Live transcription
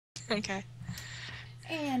Okay.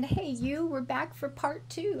 And hey, we're back for part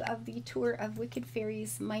two of the tour of Wicked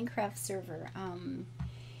Fairy's Minecraft server.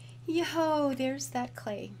 Yo, there's that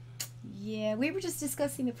clay. Yeah, we were just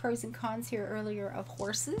discussing the pros and cons here earlier of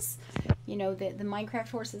horses. You know, the Minecraft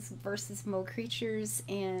horses versus Mo creatures,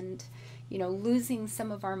 and losing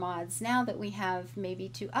some of our mods now that we have maybe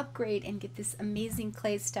to upgrade and get this amazing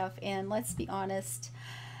clay stuff. And let's be honest,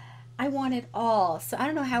 I want it all. So I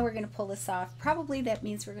don't know how we're going to pull this off. Probably that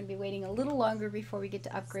means we're going to be waiting a little longer before we get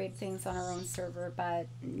to upgrade things on our own server. But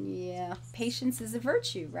yeah, patience is a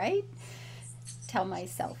virtue, right? Tell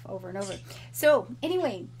myself over and over. So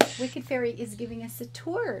anyway, Wicked Fairy is giving us a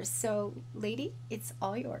tour. So lady, it's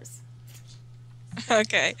all yours.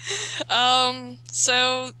 Okay.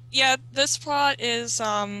 So yeah, this plot is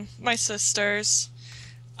my sister's.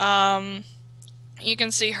 Um you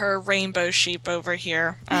can see her rainbow sheep over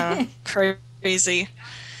here. Crazy.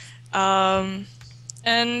 Um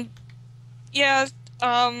and yeah,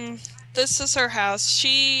 this is her house.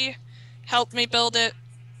 She helped me build it.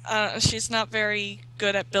 She's not very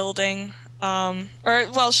good at building. Or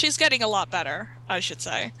well, she's getting a lot better, I should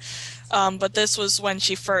say. But this was when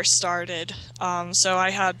she first started, so I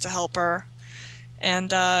had to help her.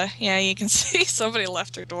 And yeah, you can see somebody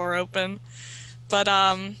left her door open. But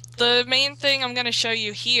the main thing I'm going to show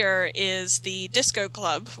you here is the disco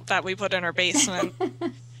club that we put in her basement.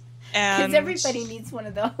 Because And everybody needs one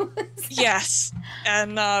of those. yes,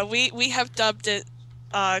 and we have dubbed it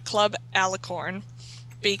Club Alicorn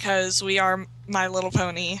because we are My Little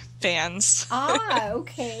Pony fans. Ah,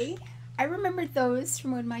 okay. I remember those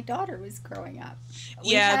from when my daughter was growing up.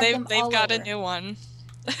 We Yeah, had them they've all got a over. new one.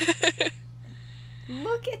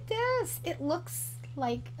 Look at this. It looks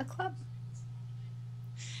like a club.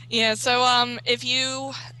 Yeah, so if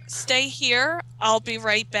you stay here, I'll be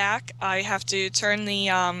right back. I have to turn the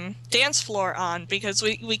dance floor on because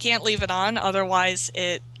we can't leave it on, otherwise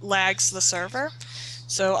it lags the server.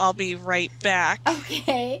 So I'll be right back.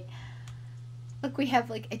 Okay. Look, we have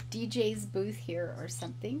like a DJ's booth here or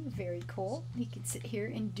something. Very cool. You can sit here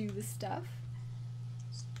and do the stuff.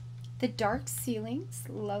 The dark ceilings,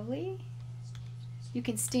 lovely. You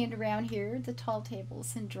can stand around here, the tall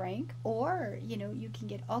tables, and drink, or you can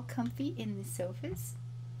get all comfy in the sofas.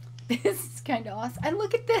 This is kind of awesome. And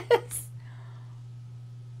look at this.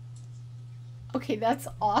 Okay, that's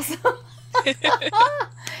awesome.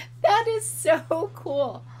 That is so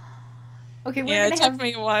cool. Okay, we're Yeah, it gonna took have.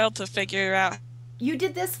 me a while to figure out You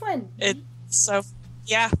did this one. it. So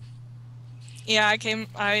yeah. Yeah,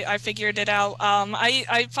 I figured it out.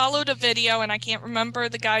 I followed a video and I can't remember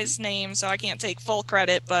the guy's name, so I can't take full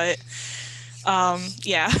credit, but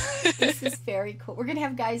yeah. This is very cool. We're gonna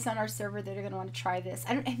have guys on our server that are gonna want to try this.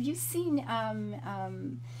 I don't. Have you seen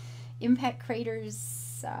Impact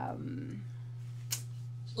Craters?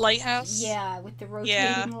 Lighthouse? Yeah, with the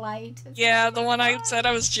Yeah. rotating light. It's like, Yeah, oh the my one I said I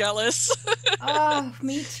gosh. was jealous. Oh,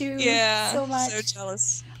 me too. Yeah, So so much.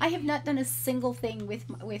 jealous. I have not done a single thing with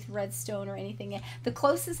redstone or anything. The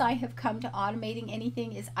closest I have come to automating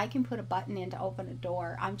anything is I can put a button in to open a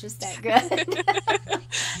door. I'm just that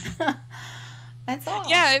good. That's all.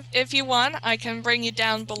 Yeah, if you want, I can bring you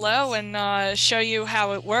down below and show you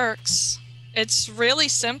how it works. It's really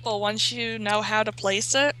simple once you know how to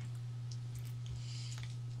place it.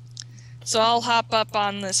 So I'll hop up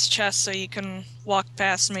on this chest so you can walk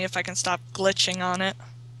past me if I can stop glitching on it.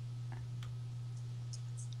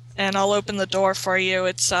 And I'll open the door for you.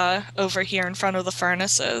 It's over here in front of the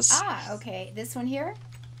furnaces. Ah, okay. This one here.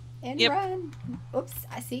 And Yep. run. Oops,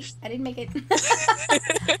 I see. I didn't make it.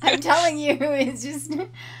 I'm telling you, it's just.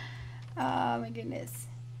 Oh my goodness.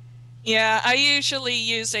 Yeah, I usually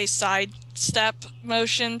use a side step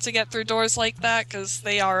motion to get through doors like that because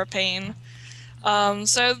they are a pain.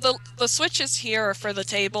 So the switches here are for the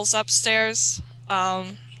tables upstairs.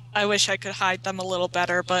 I wish I could hide them a little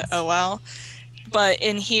better, but oh well. But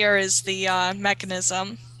in here is the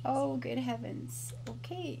mechanism. Oh, good heavens.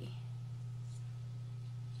 Okay.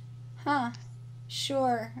 Huh.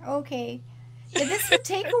 Sure. Okay. Yeah, this would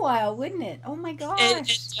take a while, wouldn't it? Oh my It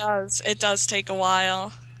gosh. does. It does take a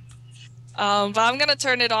while. But I'm gonna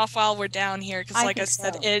turn it off while we're down here because, I like I think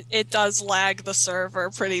said, so. it does lag the server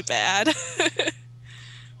pretty bad.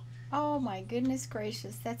 Oh my goodness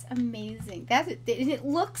gracious. That's amazing. It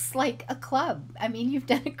looks like a club. I mean, you've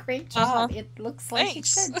done a great Uh-huh. job. It looks like it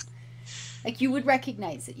Thanks. should. Like you would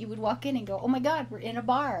recognize it. You would walk in and go, "Oh my God, we're in a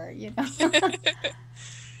bar."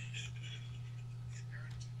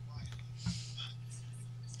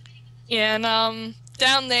 Yeah, and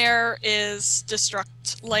down there is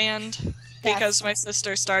Destruct Land That's because my fun.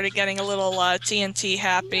 sister started getting a little TNT No.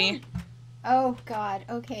 happy. Oh God.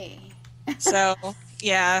 Okay. So,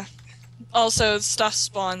 yeah, Also, stuff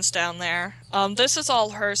spawns down there. This is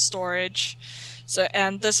all her storage. So,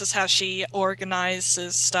 and this is how she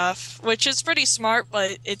organizes stuff, which is pretty smart,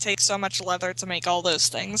 but it takes so much leather to make all those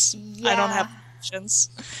things. I don't have Yeah. patience.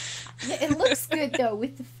 Yeah, it looks good though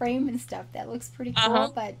with the frame and stuff. That looks pretty Uh-huh.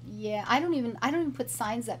 cool. But yeah, I don't even put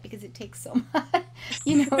signs up because it takes so much.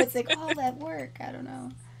 It's like all that work. I don't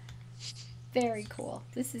know. Very cool.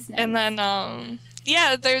 This is And nice. then,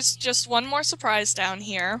 yeah, there's just one more surprise down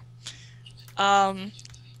here. Um,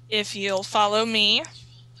 if you'll follow me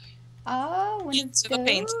Oh, one of into the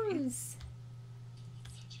painting. those.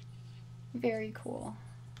 Very cool.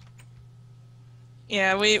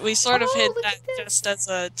 Yeah, we sort of Oh, hid look that at just this. as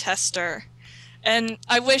a tester. And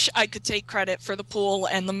I wish I could take credit for the pool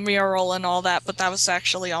and the mural and all that, but that was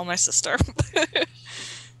actually all my sister.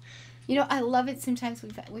 I love it. Sometimes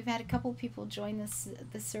we've had a couple people join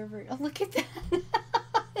the server. Oh, look at that.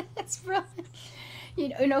 That's brilliant.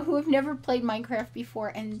 Who have never played Minecraft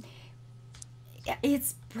before, and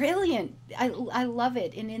it's brilliant. I love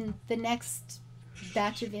it. And in the next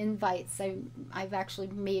batch of invites, I've actually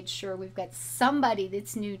made sure we've got somebody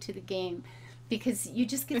that's new to the game, because you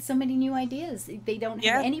just get so many new ideas. They don't have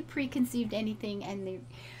Yeah. any preconceived anything, and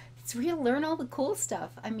it's real. Learn all the cool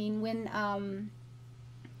stuff. I mean, when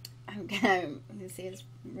I'm gonna say his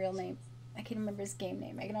real name. I can't remember his game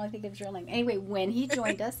name. I can only think of his real name. Anyway, when he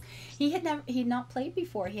joined us, he had not played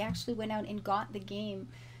before. He actually went out and got the game,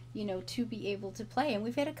 to be able to play. And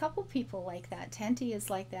we've had a couple people like that. Tenty is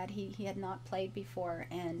like that. He had not played before,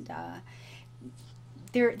 and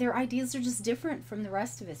their ideas are just different from the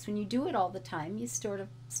rest of us. When you do it all the time, you sort of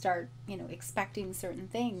start, expecting certain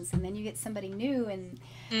things, and then you get somebody new, and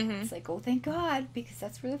Hmm. it's like, oh, thank God, because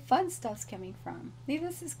that's where the fun stuff's coming from. Hey,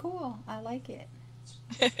 this is cool. I like it.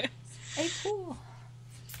 Hey, cool.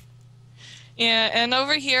 Yeah, and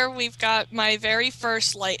over here we've got my very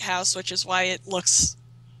first lighthouse, which is why it looks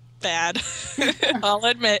bad. I'll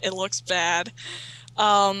admit it looks bad.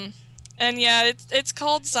 Um, and yeah, it's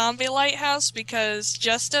called Zombie Lighthouse because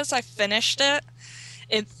just as I finished it,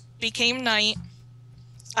 it became night.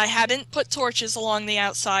 I hadn't put torches along the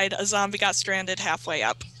outside. A zombie got stranded halfway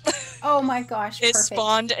up. Oh my gosh, It perfect.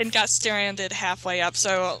 spawned and got stranded halfway up,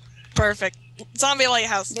 so perfect. Zombie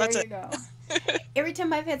Lighthouse, There that's you it. go. Every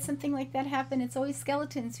time I've had something like that happen, it's always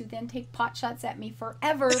skeletons who then take pot shots at me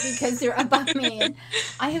forever because they're above me. And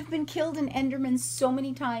I have been killed in Enderman so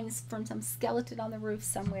many times from some skeleton on the roof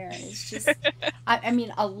somewhere. And it's just, I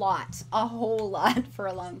mean, a lot, a whole lot for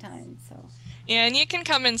a long time. So, Yeah, and you can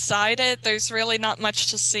come inside it. There's really not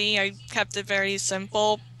much to see. I kept it very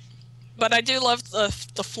simple, but I do love the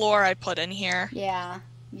floor I put in here. yeah,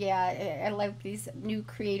 yeah, I like these new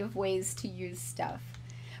creative ways to use stuff.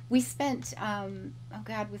 We spent, oh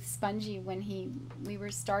God, with Spongy when we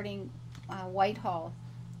were starting Whitehall,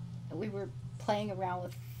 we were playing around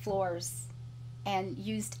with floors and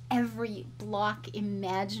used every block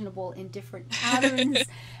imaginable in different patterns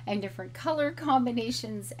and different color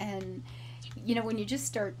combinations. And when you just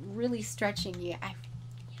start really stretching,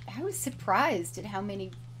 I was surprised at how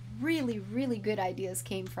many really really good ideas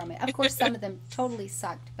came from it. Of course, some of them totally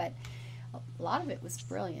sucked, but a lot of it was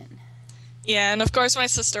brilliant. Yeah, and of course my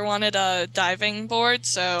sister wanted a diving board,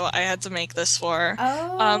 so I had to make this for her. The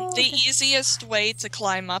Oh, that's easiest way to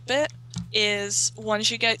climb up it is once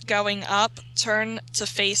you get going up, turn to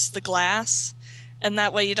face the glass, and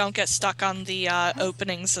that way you don't get stuck on the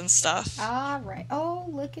openings and stuff. all right. Oh,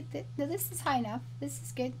 look at this. No, this is high enough. This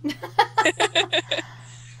is good.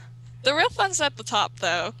 The real fun's at the top,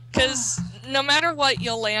 though, because Oh, no matter what,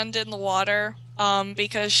 you'll land in the water,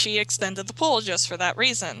 because she extended the pool just for that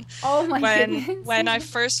reason. oh my goodness. When I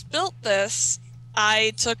first built this,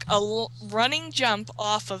 I took a running jump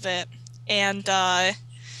off of it, and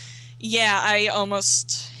yeah, I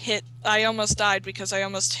almost died because I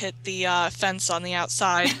almost hit the fence on the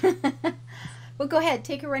outside. Well, go ahead.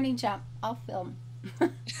 Take a running jump. I'll film.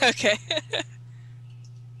 Okay.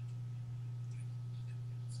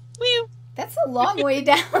 Whew. That's a long way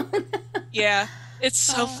down. Yeah, it's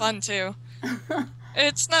so uh, fun too.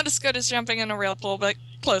 It's not as good as jumping in a real pool, but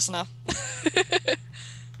close enough.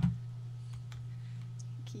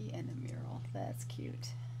 Key and a mural. That's cute.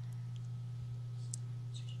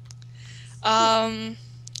 Um,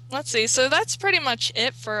 let's see. So that's pretty much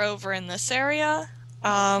it for over in this area.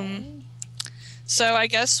 Um, Okay. so I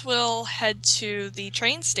guess we'll head to the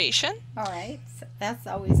train station All right. So that's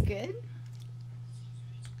always good.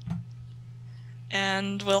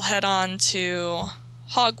 and we'll head on to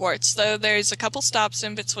Hogwarts, though there's a couple stops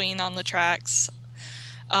in between on the tracks.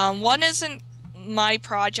 One isn't my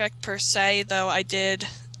project per se, though I did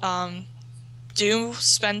do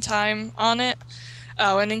spend time on it.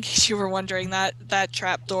 Oh, and in case you were wondering, that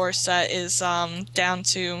trapdoor set is down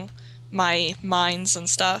to my mines and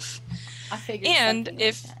stuff. I figured And something like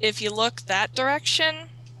if that. if you look that direction,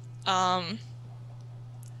 um,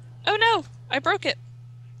 oh no, I broke it.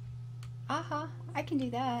 Aha, I can do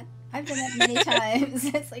that. I've done that many times.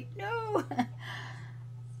 It's like, no.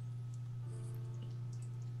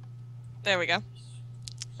 There we go.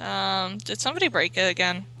 Did somebody break it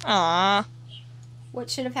again? Aw, What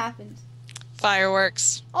should have happened?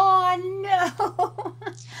 fireworks. Oh, no.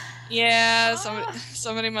 Yeah, Ah.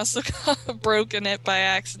 somebody must have broken it by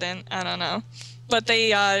accident. I don't know. But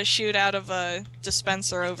they shoot out of a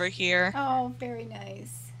dispenser over here. Oh, very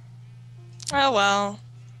nice. Oh well.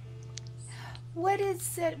 What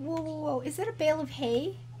is it? Whoa, whoa, whoa. Is it a bale of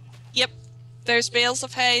hay? Yep. There's bales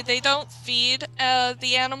of hay. They don't feed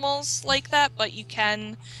the animals like that, but you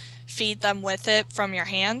can feed them with it from your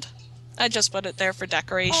hand. I just put it there for Oh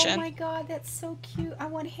decoration. my god, that's so cute. I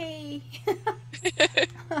want hay.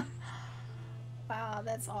 Wow,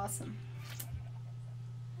 that's awesome.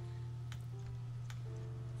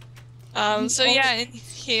 So Oh, yeah, in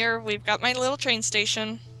here we've got my little train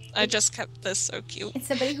station. I it, just kept this so cute. it's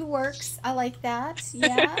somebody who works. I like that.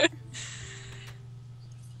 Yeah.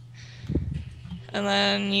 And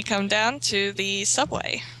then you come down to the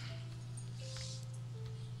subway.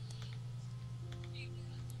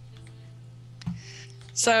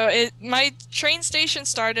 So my train station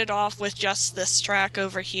started off with just this track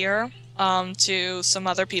over here, to some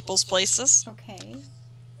other people's places. Okay.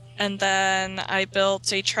 And then I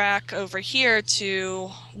built a track over here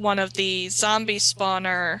to one of the zombie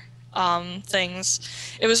spawner things.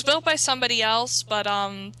 It was built by somebody else, but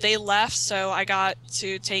they left, so I got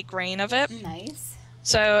to take reign of it. Nice.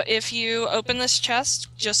 So if you open this chest,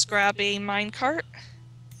 just grab a minecart.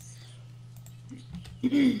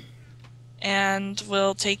 And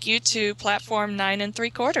we'll take you to platform 9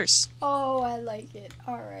 3/4. Oh, I like it.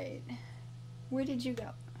 All right. Where did you go?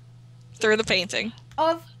 Through the painting.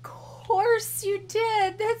 Of course you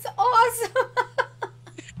did. That's awesome.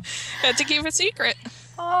 Had to keep it secret.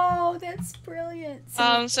 Oh, that's brilliant.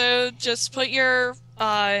 So just put your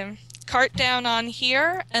cart down on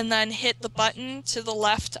here and then hit the button to the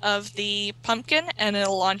left of the pumpkin and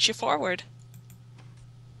it'll launch you forward.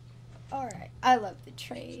 All right. I love the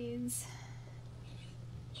trains.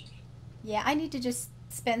 Yeah, I need to just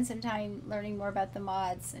spend some time learning more about the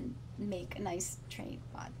mods and make a nice train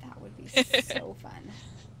mod. That would be so fun.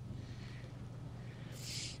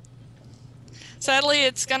 Sadly,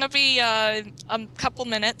 it's gonna be a couple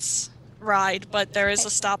minutes ride, but there is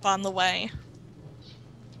a stop on the way.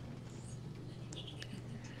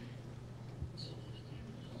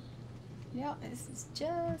 Yeah, this is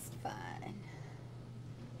just fun.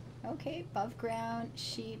 Okay, above ground,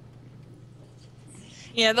 sheep.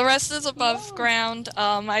 Yeah, the rest is above Whoa. ground.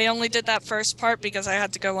 I only did that first part because I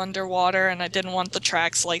had to go underwater and I didn't want the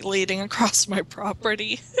tracks like leading across my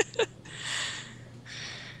property.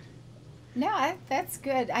 No, that's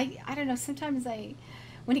good. I don't know. Sometimes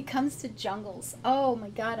when it comes to jungles, oh my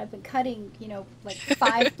God, I've been cutting, like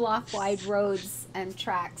 5 block wide roads and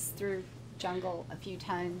tracks through jungle a few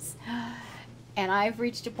times. And I've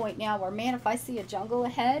reached a point now where, man, if I see a jungle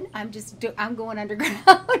ahead, I'm going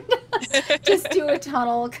underground. Just do a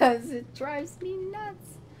tunnel because it drives me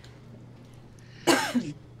nuts.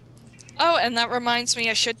 Oh, and that reminds me,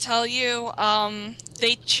 I should tell you, with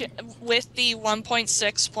the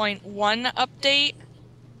 1.6.1 update,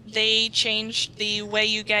 they changed the way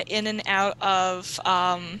you get in and out of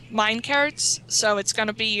minecarts, so it's going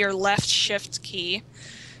to be your left shift key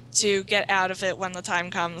to get out of it when the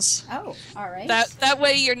time comes. Oh, all right. That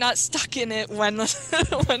way you're not stuck in it when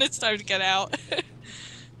when it's time to get out.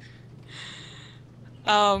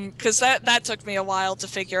 Because that took me a while to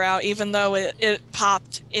figure out, even though it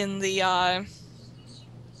popped in the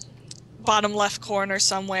bottom left corner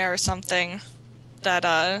somewhere or something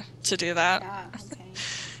that to do that. Ah, okay.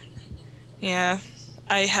 Yeah,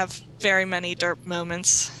 I have very many derp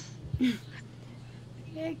moments.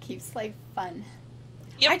 It keeps life fun.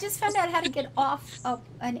 Yep. I just found out how to get off of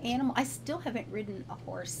an animal. I still haven't ridden a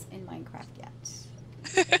horse in Minecraft yet.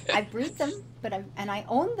 I breed them, and I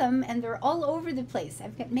own them, and they're all over the place.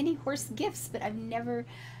 I've got many horse gifts, but I've never.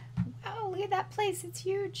 Oh, look at that place! It's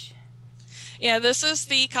huge. Yeah, this is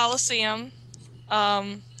the Coliseum.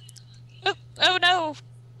 Oh no!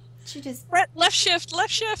 She just Left shift,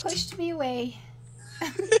 left shift. pushed me away.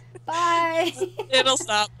 Bye. It'll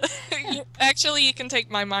stop. Actually, you can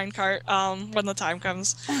take my minecart when the time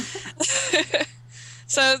comes.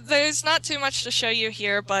 So there's not too much to show you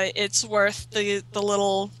here, but it's worth the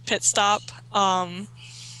little pit stop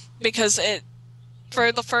because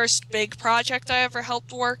for the first big project I ever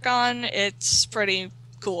helped work on, it's pretty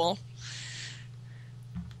cool.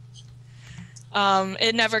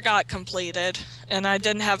 It never got completed, and I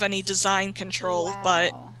didn't have any design control,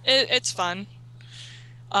 but Wow. it's fun.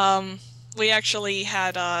 Um, we actually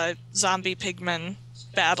had zombie pigmen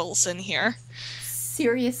battles in here.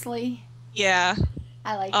 Seriously? Yeah.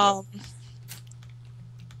 I like it. Um,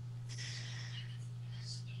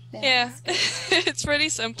 yeah. That's good. It's pretty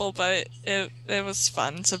simple, but it was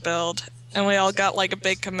fun to build. And we all got like a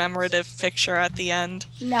big commemorative picture at the end.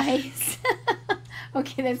 Nice.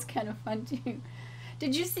 Okay, that's kind of fun too.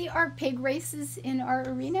 Did you see our pig races in our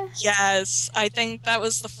arena? Yes, I think that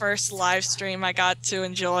was the first live stream I got to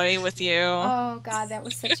enjoy with you. Oh God, that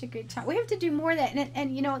was such a good time. We have to do more of that,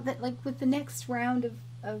 and you know that like with the next round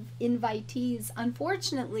of invitees,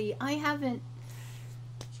 unfortunately, I haven't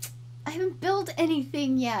built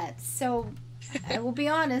anything yet. So I will be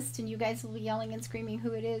honest, and you guys will be yelling and screaming,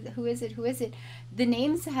 "Who it is? Who is it? Who is it?" The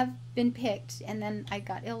names have been picked, and then I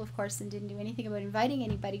got ill, of course, and didn't do anything about inviting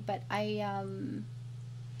anybody. But I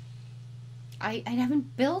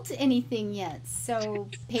haven't built anything yet. So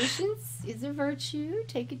patience is a virtue.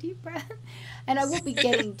 Take a deep breath. And I will be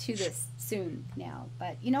getting to this soon now.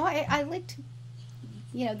 But, you know, I like to,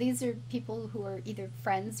 you know, these are people who are either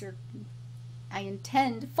friends or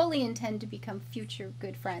fully intend to become future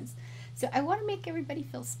good friends. So I want to make everybody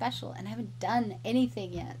feel special, and I haven't done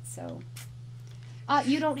anything yet. So,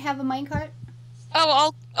 you don't have a minecart?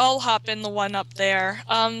 Oh, I'll hop in the one up there.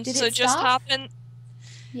 Did So it just stop? hop in.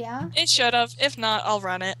 Yeah? It should have. If not, I'll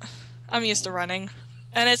run it. I'm used to running.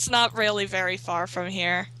 And it's not really very far from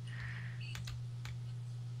here.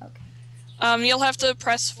 Okay. You'll have to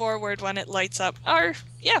press forward when it lights up. Or,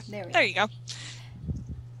 yeah, There we go. there you go.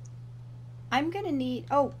 I'm gonna need.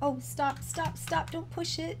 Oh, stop, stop, stop. Don't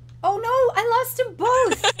push it. Oh no, I lost them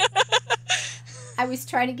both. I was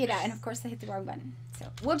trying to get out, and of course I hit the wrong button. So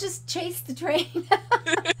we'll just chase the train.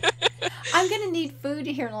 I'm gonna need food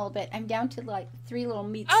here in a little bit. I'm down to like 3 little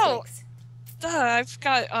meat Oh, sticks. duh, I've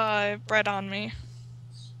got bread on me.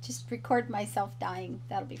 Just record myself dying.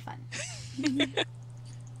 That'll be fun.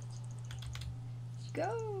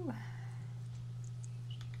 Go.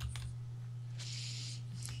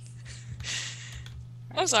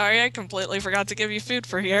 I'm sorry, I completely forgot to give you food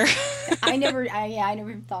for here. I never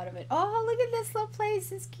even thought of it. Oh, look at this little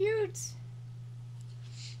place. It's cute.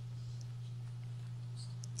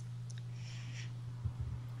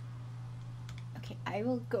 Okay, I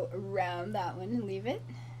will go around that one and leave it.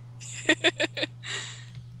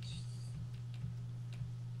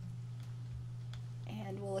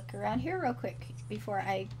 And we'll look around here real quick before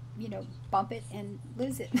I, bump it and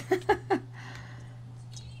lose it.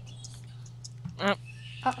 Oh,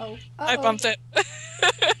 Uh-oh. I Uh-oh. bumped it.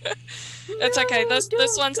 It's okay. No, This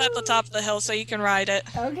don't one's at the go. top of the hill, so you can ride it.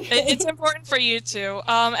 It's Okay. important for you to.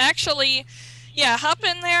 Actually, yeah, hop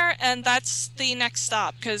in there, and that's the next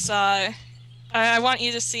stop, because I want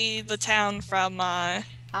you to see the town from the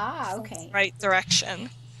Okay. right direction.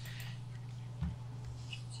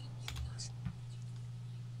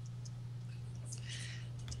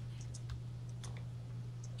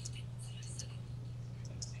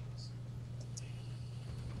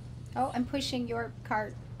 Oh, I'm pushing your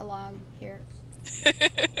cart along here.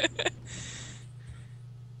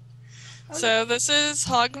 Oh, So this is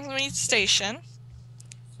Hogsmeade Station,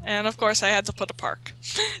 and of course I had to put a park.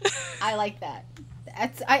 I like that.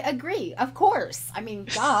 I agree. Of course. I mean,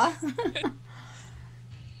 duh.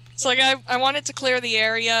 It's like I wanted to clear the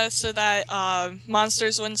area so that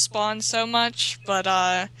monsters wouldn't spawn so much, but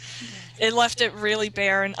it left it really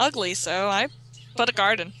bare and ugly, so I put a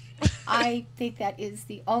garden. I think that is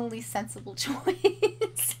the only sensible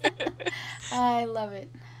choice. I love it.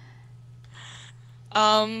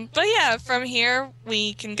 But yeah, from here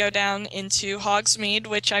we can go down into Hogsmeade,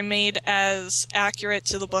 which I made as accurate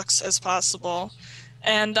to the books as possible.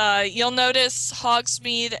 And you'll notice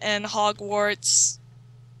Hogsmeade and Hogwarts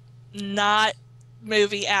not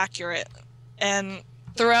movie accurate. And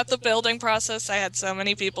throughout the building process, I had so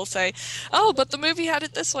many people say, "Oh, but the movie had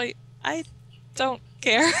it this way." I don't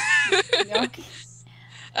care. Okay.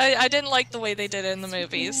 I didn't like the way they did it in the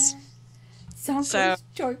movies. Yeah. So So,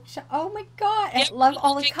 George. Oh my God. I yep, love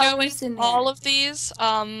all you the can go colors into in all there. of these.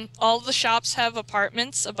 All the shops have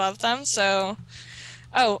apartments above them, so...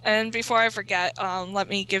 Oh, and before I forget, let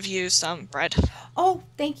me give you some bread. Oh,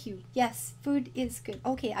 thank you. Yes, food is good.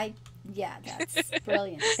 Okay, yeah, that's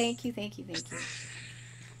brilliant. Thank you, thank you, thank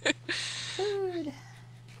you. Food.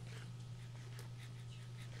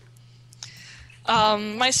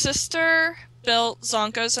 My sister built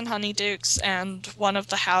Zonkos and Honeydukes and one of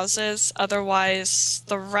the houses. Otherwise,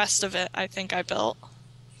 the rest of it I think I built.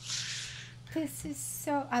 This is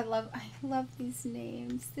so. I love these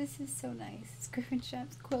names. This is so nice. Griffin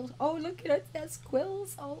quills. Oh, look at it. That's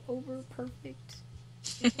quills all over. Perfect.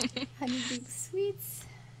 Honeydew sweets.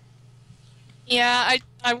 Yeah,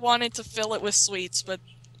 I wanted to fill it with sweets, but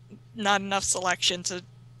not enough selection to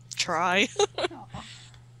try. Oh,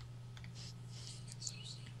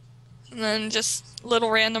 And then just little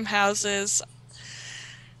random houses.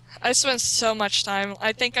 I spent so much time.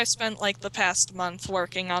 I think I spent like the past month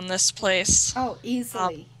working on this place. oh, Um,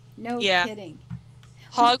 easily. No yeah. kidding.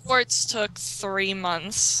 Well, Hogwarts took 3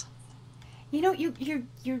 months.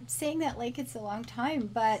 you're saying that like it's a long time,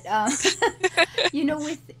 but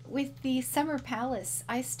with the summer palace,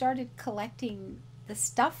 I started collecting the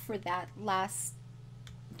stuff for that last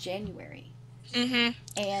January, hmm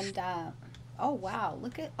and oh wow,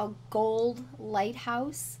 look at a gold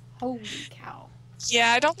lighthouse. Holy cow!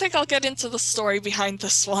 Yeah, I don't think I'll get into the story behind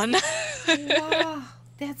this one. Wow,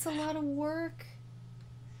 that's a lot of work.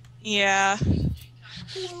 Yeah.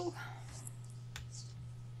 Whoa.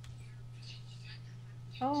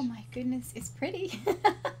 Oh my goodness, it's pretty.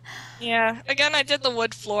 Yeah. Again, I did the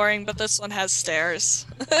wood flooring, but this one has stairs.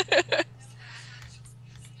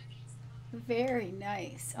 Very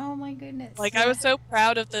nice. Oh my goodness. Like I Yeah. was so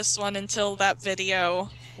proud of this one until that video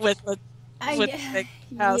with the I big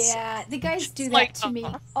house. yeah, the guys do It's that like, to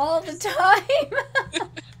me all the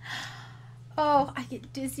time. Oh, I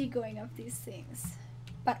get dizzy going up these things.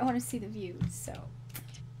 But I want to see the views, so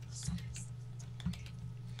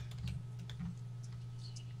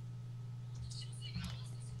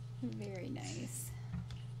very nice.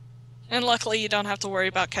 and luckily you don't have to worry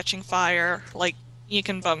about catching fire. Like you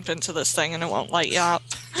can bump into this thing and it won't light you up.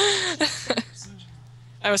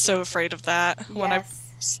 I was so afraid of that when I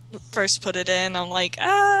Yes. first put it in. I'm like,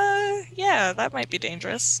 yeah, that might be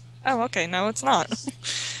dangerous. Oh, okay, no, it's not.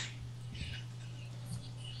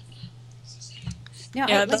 Now,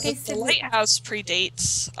 Yeah, like I the said, lighthouse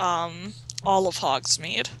predates all of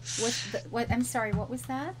Hogsmeade. what? I'm sorry. What was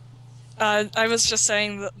that? I was just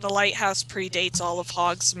saying that the lighthouse predates all of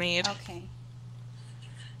Hogsmeade. Okay.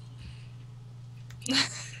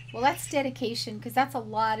 Well, that's dedication because that's a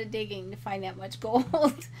lot of digging to find that much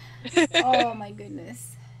gold. Oh my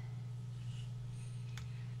goodness.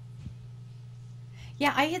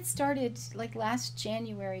 Yeah, I had started like last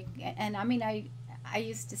January, and I mean, I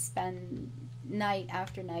used to spend night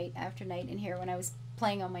after night after night in here when I was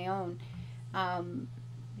playing on my own, um,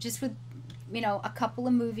 just with a couple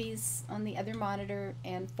of movies on the other monitor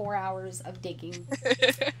and 4 hours of digging.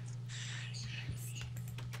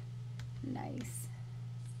 Nice.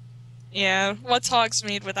 Yeah, what's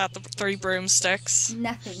Hogsmeade without the three broomsticks?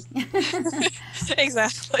 Nothing.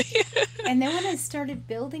 Exactly. And then when I started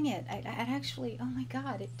building it, I actually, oh my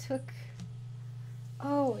God, it took,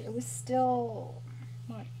 oh, it was still,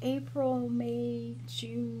 what, April, May,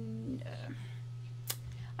 June.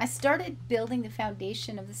 I started building the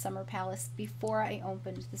foundation of the Summer Palace before I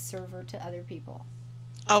opened the server to other people.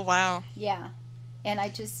 Oh, wow. Yeah. And I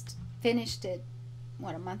just finished it,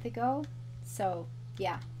 what, a month ago? So,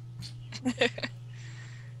 yeah.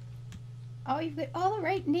 Oh, you've got all the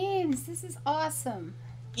right names. This is awesome.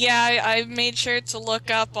 Yeah, I made sure to look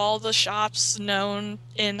up all the shops known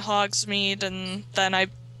in Hogsmeade, and then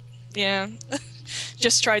yeah,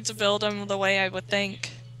 just tried to build them the way I would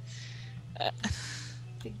think. Uh,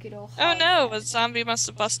 The good old oh hog no, a head. zombie must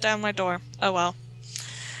have busted down my door. Oh well.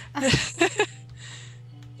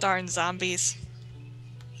 Darn zombies.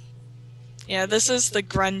 Yeah, this is the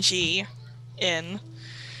grungy inn.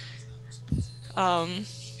 Um,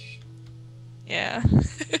 yeah.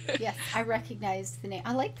 Yes, I recognized the name.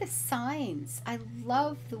 I like the signs. I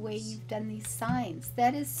love the way you've done these signs.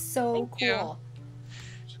 That is so Thank you. cool.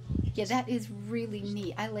 Yeah, that is really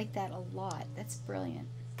neat. I like that a lot. That's brilliant.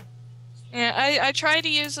 Yeah, I try to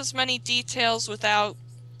use as many details without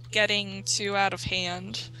getting too out of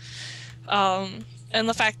hand. And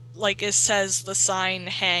the fact, like, it says the sign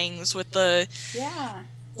hangs with the Yeah.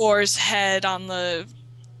 boar's head on the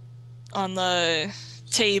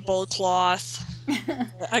tablecloth.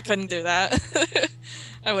 I couldn't do that.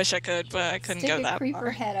 I wish I could, but I couldn't Stick go a that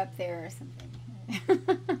creeper far. head up there or something.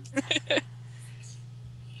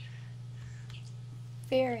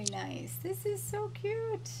 Very nice. This is so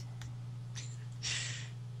cute.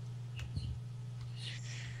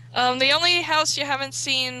 The only house you haven't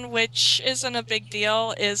seen, which isn't a big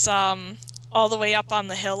deal, is all the way up on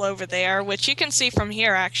the hill over there, which you can see from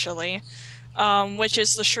here actually, which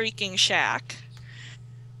is the Shrieking Shack.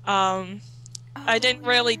 Um, I Oh, didn't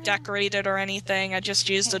really yeah. decorate it or anything. I just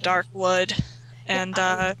used a Okay. dark wood. Yeah, And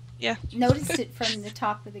I yeah. noticed it from the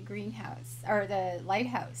top of the greenhouse or the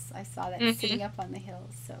lighthouse. I saw that Hmm. sitting up on the hill.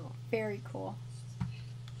 So very cool.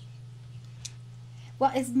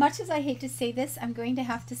 Well, as much as I hate to say this, I'm going to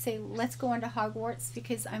have to say let's go on to Hogwarts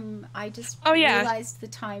because I just Oh yeah. realized the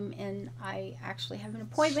time and I actually have an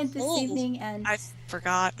appointment this Oh, evening and I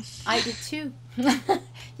forgot. I did too.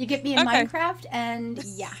 You get me in Okay. Minecraft and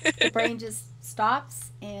yeah, the brain just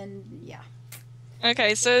stops and yeah.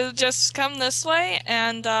 Okay, so just come this way,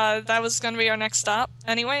 and that was going to be our next stop,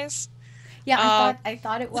 anyways. Yeah, Um, I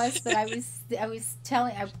thought it was, but I was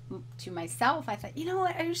telling to myself. I thought, you know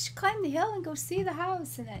what? I should climb the hill and go see the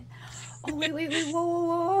house. And then, oh wait, whoa,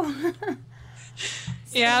 whoa, whoa.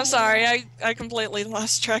 yeah, I'm So sorry, I completely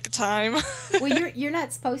lost track of time. well, you're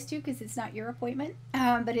not supposed to because it's not your appointment,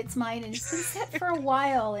 but it's mine, and it's been set for a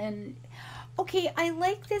while. And okay, I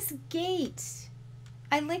like this gate.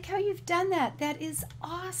 I like how you've done that. That is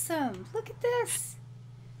awesome. Look at this.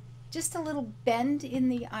 Just a little bend in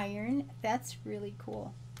the iron. That's really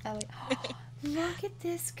cool. I like. Look at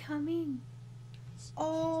this coming.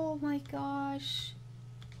 Oh my gosh.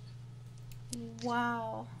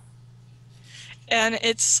 Wow. And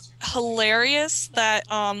it's hilarious that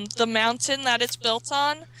the mountain that it's built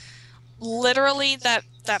on, literally that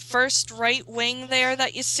first right wing there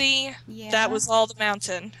that you see, that Yeah. was all the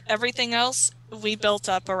mountain. Everything else we built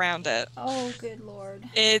up around it. Oh, good lord.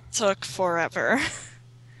 It took forever.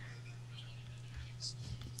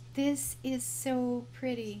 This is so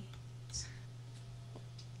pretty.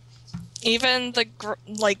 Even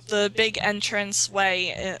like the big entrance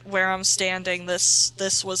way where I'm standing,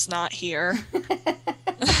 this was not here.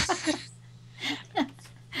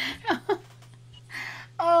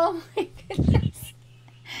 Oh my goodness.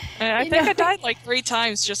 And I You think know, I died like 3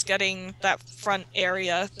 times just getting that front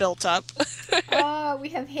area built up. we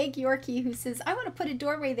have Hag Yorkie who says, I want to put a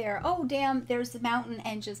doorway there. Oh, damn, there's the mountain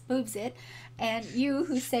and just moves it. And you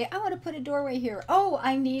who say, I want to put a doorway here. Oh,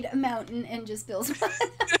 I need a mountain and just builds one.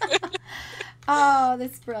 Oh,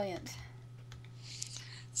 that's brilliant.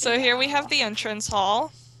 So here we have Wow. the entrance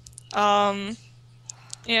hall. Um,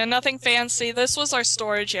 yeah, nothing fancy. This was our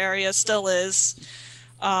storage area, still is.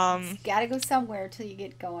 It's Um, gotta go somewhere till you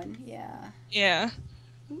get going. Yeah. yeah.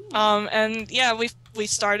 Ooh. And yeah, we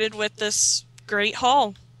started with this great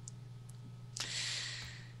hall.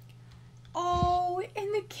 Oh,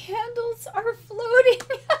 and the candles are floating.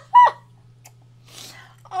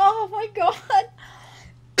 Oh my god.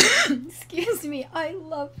 Excuse me. I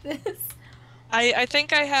love this. I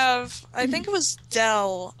think I think it was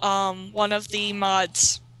Dell, one of the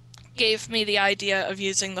mods gave me the idea of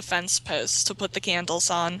using the fence posts to put the candles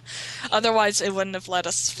on. Otherwise, it wouldn't have let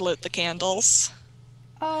us float the candles.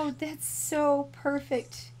 Oh, that's so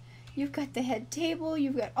perfect. You've got the head table,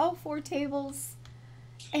 you've got all four tables,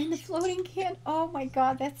 and the floating can. Oh my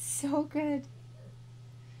god, that's so good.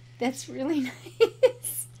 That's really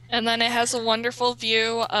nice. And then it has a wonderful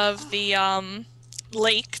view of the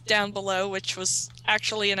lake down below, which was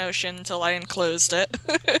actually an ocean until I enclosed it.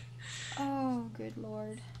 Oh, good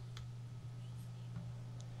lord.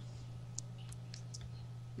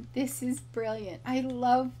 This is brilliant. I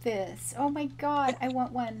love this. Oh my god, I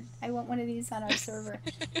want one. I want one of these on our server.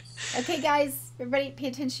 Okay, guys, everybody, pay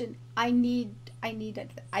attention. I needed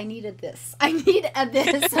this. I need a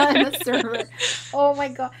this on the server. Oh my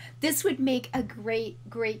god, this would make a great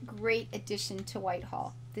addition to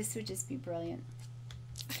Whitehall. This would just be brilliant.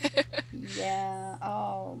 Yeah.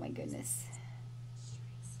 Oh my goodness.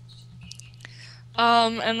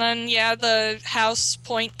 And then yeah, the house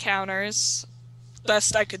point counters.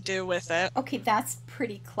 Best I could do with it. Okay, that's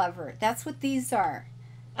pretty clever. That's what these are.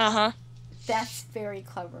 Uh-huh. That's very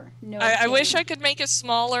clever. No I wish kidding. I could make it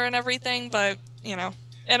smaller and everything, but, you know.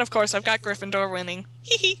 And of course, I've got Gryffindor winning.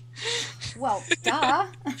 Hee Well, duh.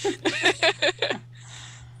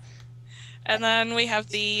 And then we have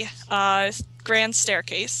the grand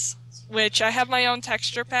staircase, which I have my own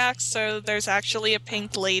texture pack, so there's actually a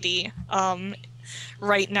pink lady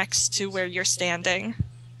right next to where you're standing.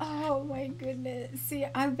 Oh my goodness. See,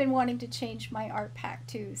 I've been wanting to change my art pack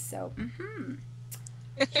too, so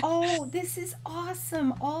Oh, this is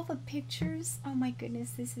awesome. All the pictures. Oh my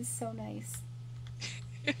goodness, this is so nice.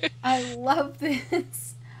 I love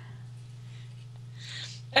this.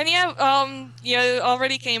 And yeah, you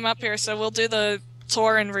already came up here, so we'll do the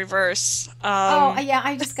tour in reverse. Oh, yeah,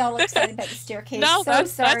 I just got all excited about the staircase. No, So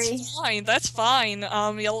that's sorry. fine. That's fine.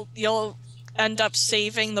 You'll end up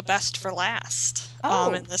saving the best for last. In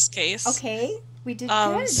Oh, this case. okay. We did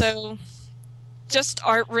good. So just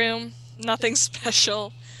art room, nothing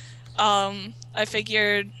special. I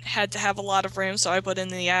figured had to have a lot of room, so I put in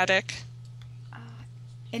the attic. Uh,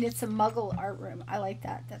 And it's a Muggle art room. I like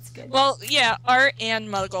that. That's good. Well, yeah, art and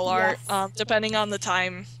Muggle art, Yes. depending on the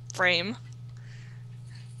time frame.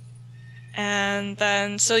 And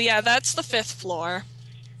then, so yeah, that's the 5th floor.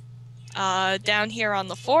 Down here on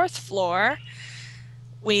the 4th floor,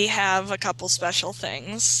 we have a couple special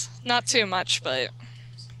things. Not too much, but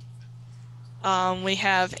we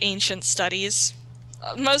have ancient studies.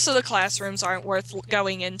 Most of the classrooms aren't worth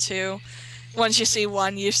going into. Once you see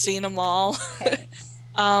one, you've seen them all. Okay.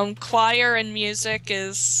 Choir and music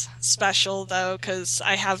is special, though, because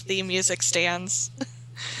I have the music stands.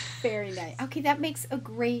 Very nice. Okay, that makes a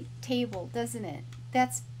great table, doesn't it?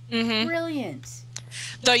 That's Hmm. brilliant.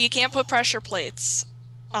 Though you can't put pressure plates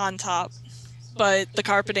on top, but the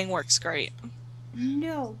carpeting works great.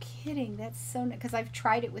 No kidding. That's so nice. Because I've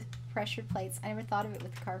tried it with pressure plates. I never thought of it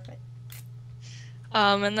with carpet.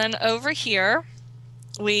 And then over here,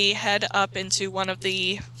 we head up into one of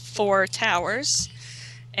the 4 towers,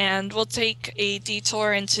 and we'll take a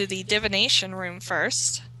detour into the divination room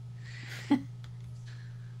first,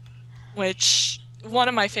 which one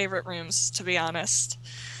of my favorite rooms, to be honest.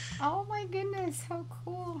 Oh my goodness, how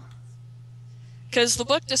cool. Because the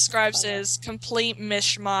book describes it Clever. as complete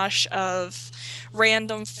mishmash of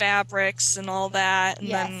random fabrics and all that, and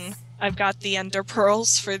then Yes. I've got the ender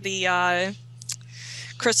pearls for the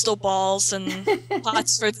crystal balls and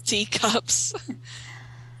pots for the teacups.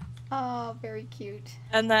 Oh, very cute.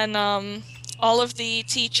 And then all of the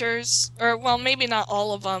teachers, or well, maybe not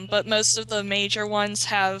all of them, but most of the major ones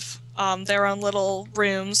have their own little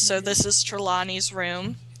rooms. So Mhm. this is Trelawney's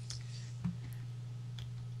room.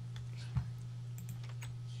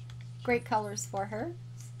 Great colors for her.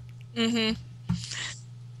 Hmm.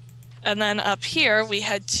 And then up here, we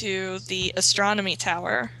head to the astronomy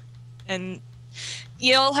tower. And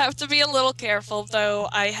you'll have to be a little careful, though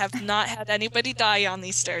I have not had anybody die on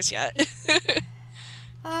these stairs yet.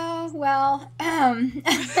 Oh, well.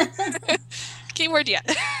 Keyword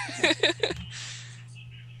yet.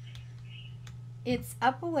 It's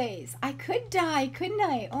up a ways. I could die, couldn't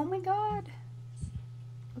I? Oh my god.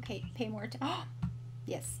 Okay, pay more attention. Oh,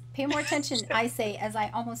 yes. Pay more attention, I say, as I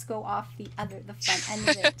almost go off the front end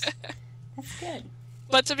of it. That's good.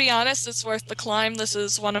 But to be honest, it's worth the climb. This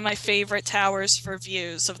is one of my favorite towers for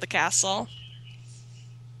views of the castle.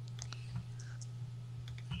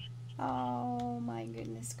 Oh my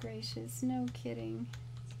goodness gracious. No kidding.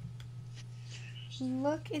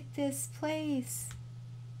 Look at this place.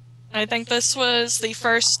 I think this was the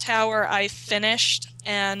first tower I finished,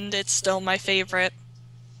 and it's still my favorite.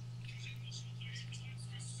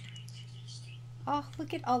 Oh,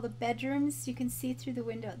 look at all the bedrooms. You can see through the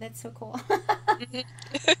window. That's so cool. Mhm.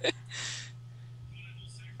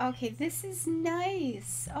 Okay, this is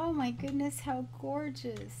nice. Oh my goodness, how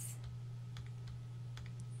gorgeous.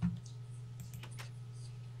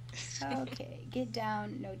 Okay, get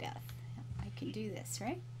down, no death. I can do this,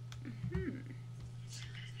 right? Hmm.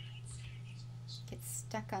 Get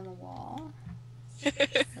stuck on the wall or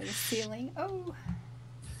the ceiling. Oh,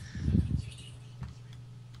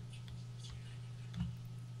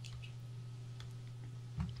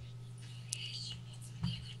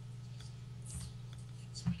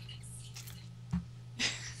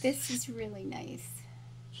 this is really nice.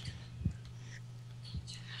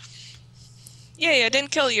 Yay, I didn't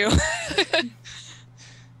kill you.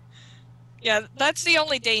 Yeah, that's the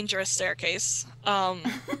only dangerous staircase.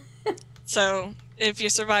 So if you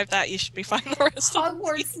survive that, you should be fine the rest of the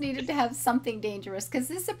Hogwarts needed to have something dangerous because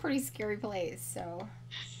this is a pretty scary place. So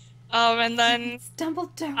And then it's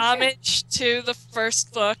Dumbledore. homage to the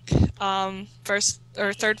first book, first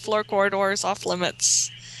or third floor corridors off limits,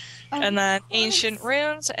 Of and then course. ancient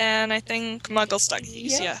runes, and I think Muggle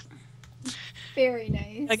studies. Yep. Yeah, Very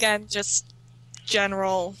nice. again, just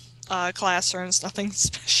general classrooms, nothing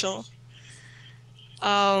special.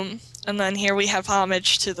 And then here we have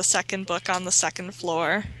homage to the second book on the second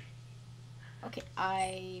floor. Okay,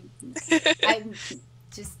 I'm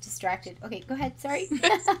just distracted. Okay, go ahead. Sorry.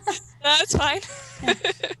 That's fine.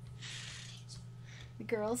 The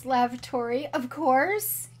girls' lavatory, of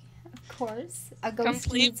course. Of course. A ghost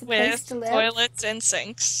Complete needs a place with to live. toilets and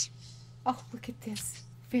sinks, Oh, look at this.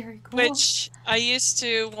 Very cool. which I used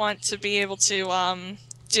to want to be able to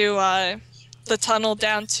do the tunnel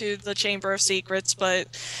down to the Chamber of Secrets, but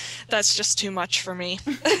that's just too much for me.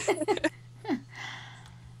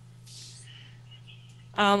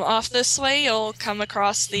 Off this way, you'll come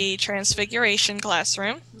across the Transfiguration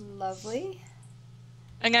classroom. Lovely.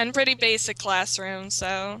 Again, pretty basic classroom,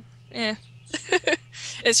 so yeah.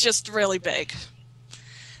 It's just really big.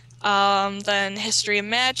 Then History of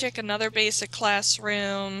Magic, another basic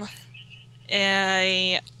classroom.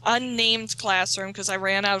 a unnamed classroom because I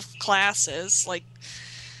ran out of classes. Like,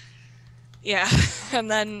 yeah. And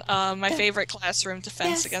then my The favorite classroom,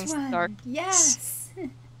 Defense best Against the Dark one. Arts. Yes.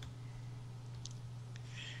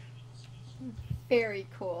 Very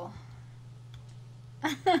cool.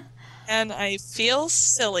 And I feel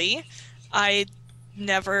silly. I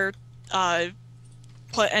never uh,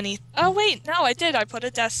 put any. Oh, wait, no, I did. I put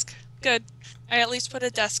a desk. Good. I at least put a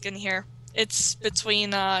desk in here. It's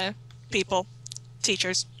between people,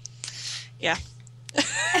 teachers. Yeah.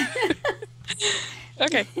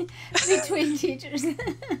 Okay. Between teachers.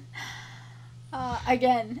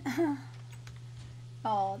 Again.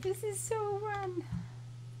 Oh, this is so fun.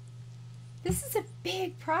 This is a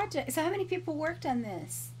big project. So, how many people worked on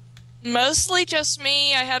this? Mostly just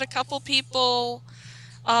me. I had a couple people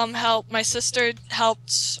help. My sister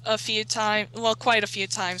helped a few times. Well, quite a few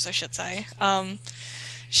times, I should say.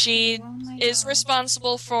 She Oh my is god.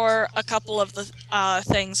 responsible for a couple of the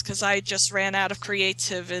things because I just ran out of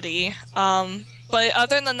creativity. But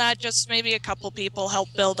other than that, just maybe a couple people help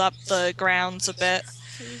build up the grounds a bit.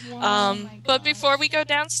 Oh my But before we gosh. go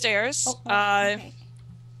downstairs, Oh, okay.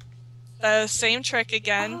 the same trick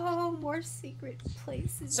again. Oh, more secret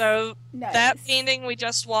places. So that Nice. painting we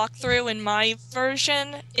just walked through in my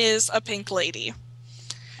version is a pink lady.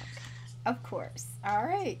 Okay. Of course. All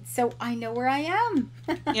right. So I know where I am.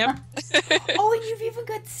 Yep. Oh, and you've even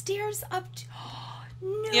got stairs up to.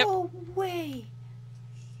 Yep. No way.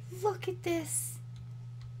 Look at this.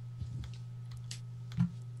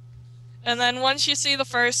 And then once you see the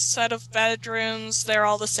first set of bedrooms, they're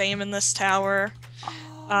all the same in this tower.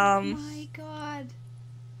 Oh my god.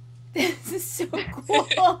 This is so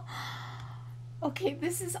cool. Okay,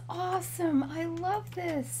 this is awesome. I love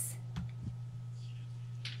this.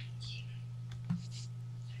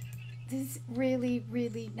 This is really,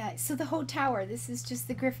 really nice. So the whole tower, this is just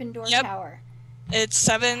the Gryffindor Yep. tower. It's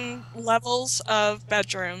 7 levels of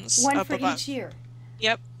bedrooms One up for above. each year.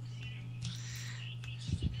 Yep.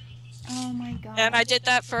 Oh my god. And I did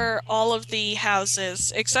that for all of the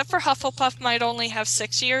houses, except for Hufflepuff might only have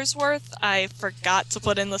 6 years worth. I forgot to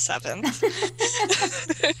put in the 7th.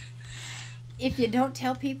 If you don't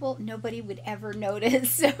tell people, nobody would ever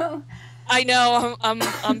notice. So, I know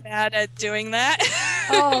I'm bad at doing that.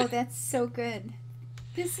 oh, that's so good.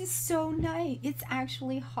 This is so nice. It's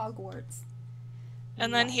actually Hogwarts.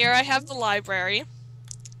 And then here I have the library.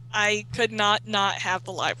 I could not have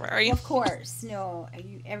the library. Of course, no.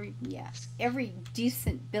 Every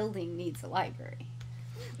decent building needs a library.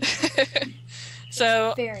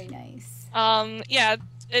 So, Very nice. yeah,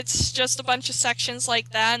 it's just a bunch of sections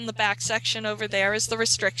like that, and the back section over there is the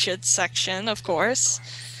restricted section, of course.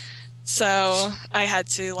 So I had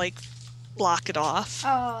to, like, block it off.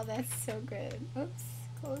 Oh, that's so good. Oops,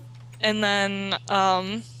 close. And then,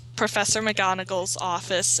 Professor McGonagall's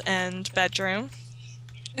office and bedroom.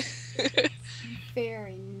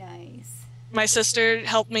 Very nice. My sister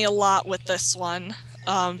helped me a lot with this one,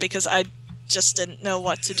 because I just didn't know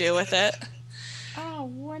what to do with it. Oh,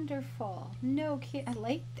 wonderful. No kid.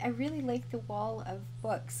 I really like the wall of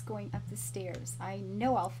books going up the stairs. I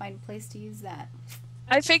know I'll find a place to use that.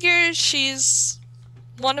 I figure she's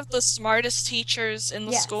one of the smartest teachers in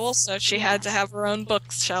the Yes. school, so she Yeah. had to have her own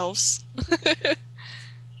bookshelves.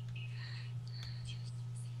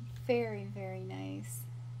 Very, very nice.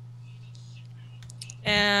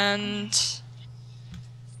 And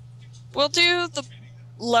we'll do the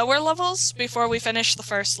lower levels before we finish the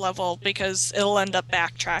first level because it'll end up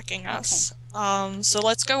backtracking us. So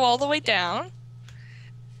let's go all the way down.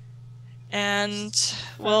 And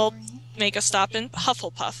we'll make a stop in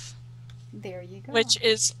Hufflepuff, There you go. which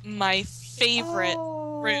is my favorite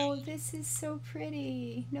Oh, room. this is so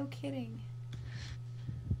pretty. No kidding.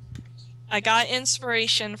 I got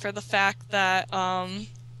inspiration for the fact that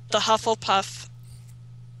the Hufflepuff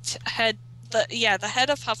head, the head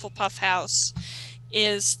of Hufflepuff House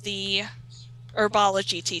is the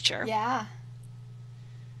herbology teacher. Yeah.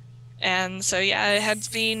 And so yeah, it had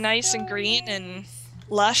to be nice and green and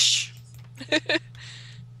lush.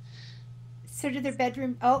 So do their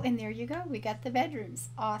bedroom. Oh, and there you go. We got the bedrooms.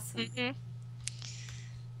 Awesome. Hmm.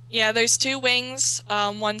 Yeah, there's 2 wings.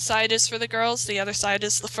 One side is for the girls, the other side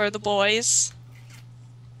is for the boys.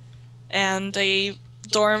 And a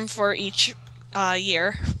dorm for each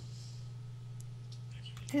year.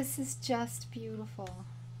 This is just beautiful.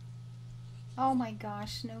 Oh my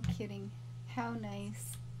gosh, no kidding. How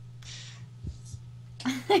nice.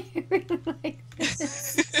 I really like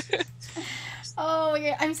this. Oh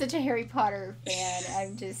yeah, I'm such a Harry Potter fan.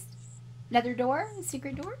 I'm just another door, a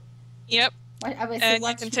secret door. Yep, What I was and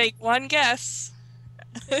you can take one guess.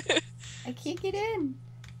 I can't get in.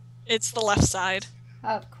 It's the left side.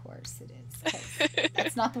 Of course it is, because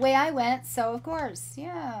that's not the way I went, so of course,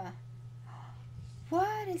 yeah.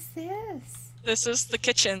 What is this? This is the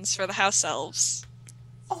kitchens for the house elves.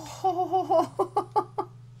 Oh,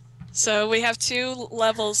 So we have two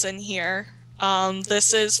levels in here.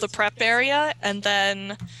 This is the prep area, and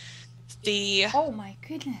then the oh my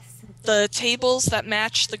goodness. the tables that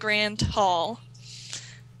match the grand hall.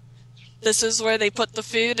 This is where they put the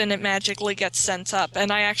food and it magically gets sent up.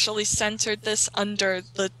 And I actually centered this under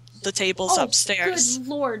the tables Oh, upstairs. good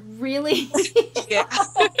Lord, really? Yeah.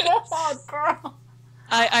 Oh, girl.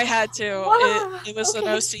 I had to. Wow. It was an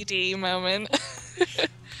Okay. OCD moment.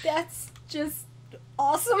 That's just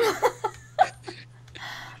awesome.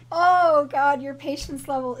 Oh, God, your patience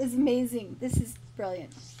level is amazing. This is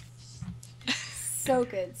brilliant. So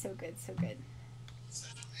good, so good, so good.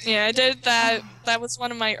 Yeah, I did that. That was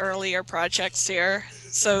one of my earlier projects here,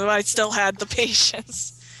 so I still had the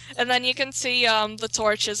patience. And then you can see the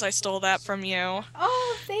torches. I stole that from you.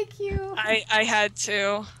 Oh, thank you. I had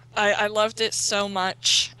to. I loved it so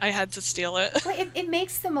much. I had to steal it. Well, it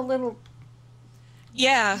makes them a little,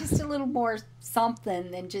 Yeah. just a little more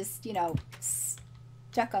something than just,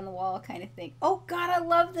 stuck on the wall kind of thing. Oh, God, I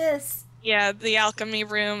love this. Yeah, the alchemy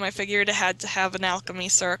room. I figured it had to have an alchemy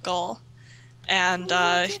circle. And Look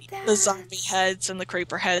at the that. zombie heads and the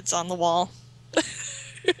creeper heads on the wall.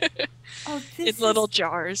 Oh, In this little is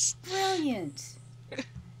jars. brilliant.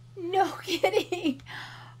 No kidding.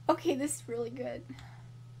 Okay, this is really good.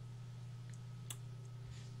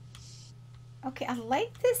 Okay, I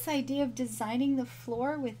like this idea of designing the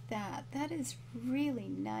floor with that. That is really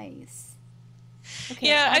nice. Okay,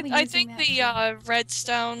 Yeah, I'll be I using think that the too.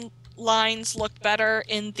 redstone lines look better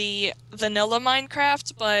in the vanilla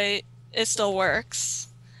Minecraft, but it still works.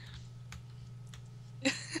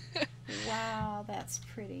 Wow, that's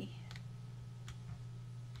pretty.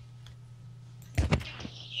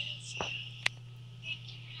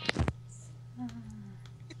 Ah,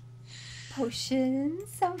 potions,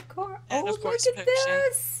 of course. And Oh, of look course, at potion.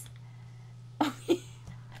 this.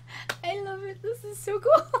 I love it. This is so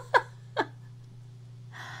cool.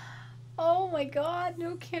 Oh my god,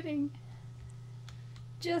 no kidding.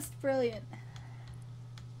 Just brilliant.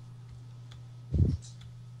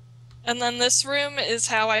 And then this room is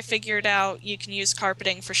how I figured out you can use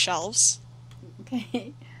carpeting for shelves.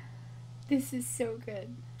 Okay. This is so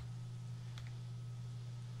good.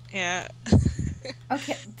 Yeah.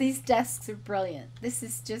 Okay, these desks are brilliant. This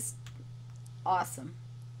is just awesome.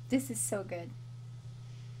 This is so good.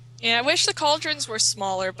 Yeah, I wish the cauldrons were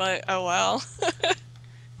smaller, but oh well.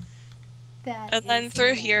 That And then is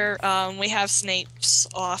through here, nice. we have Snape's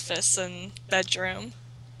office and bedroom.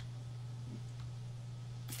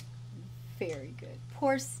 Very good.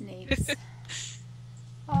 Poor snakes.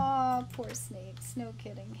 Aw, poor snakes. No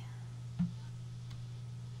kidding.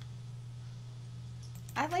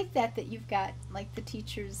 I like that you've got like the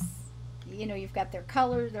teachers, you've got their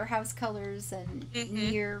colors, their house colors, and Hmm.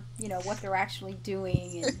 near, what they're actually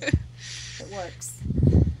doing, and it works.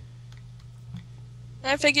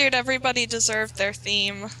 I figured everybody deserved their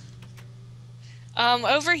theme.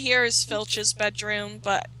 Over here is Filch's bedroom,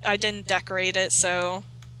 but I didn't decorate it, so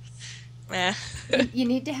eh. You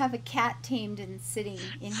need to have a cat tamed and sitting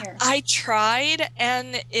in here. I tried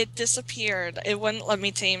and it disappeared. It wouldn't let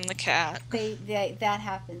me tame the cat. That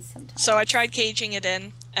happens sometimes. So I tried caging it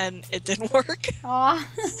in and it didn't work. Aw.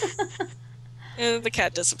 And the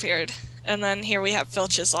cat disappeared. And then here we have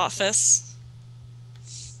Filch's office.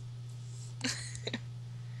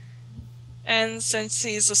 And since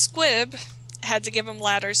he's a squib, had to give him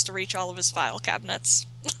ladders to reach all of his file cabinets.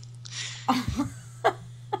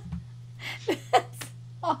 That's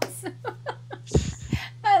awesome.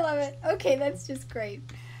 I love it. Okay, that's just great.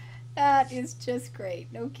 That is just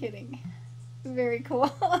great. No kidding. Very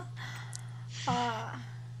cool. Ah.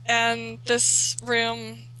 And this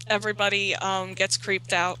room, everybody gets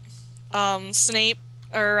creeped out. Snape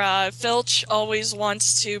or Filch always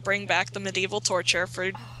wants to bring back the medieval torture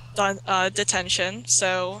for detention.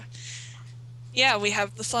 So yeah, we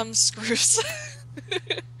have the thumb screws.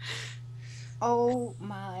 Oh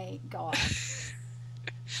my god.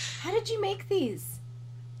 How did you make these?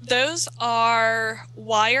 Those are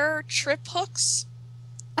wire trip hooks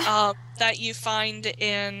that you find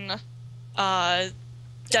in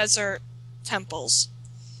desert temples.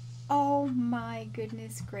 Oh my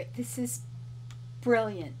goodness, great. This is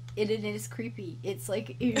brilliant. It is creepy. It's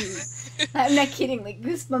like, ew. I'm not kidding. Like,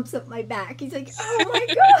 goosebumps up my back. He's like, oh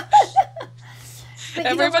my god. But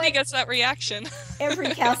you know Everybody what? gets that reaction.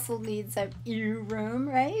 Every castle needs a ew room,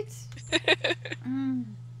 right?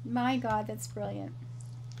 My god, that's brilliant.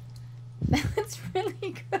 That's That's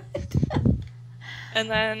really good. And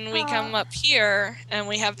then we uh, come up here and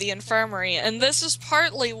we have the infirmary. And this is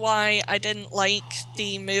partly why I didn't like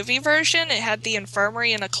the movie version. It had the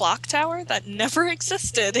infirmary in a clock tower that never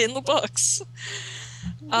existed in the books.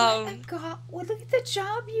 what a Um, god! Well, look at the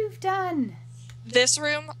job you've done. this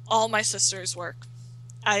room, all my sisters work.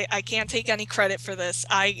 I can't take any credit for this.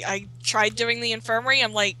 I tried doing the infirmary.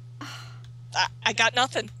 I'm like, I got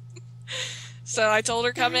nothing. So I told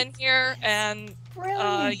her come That in here, is and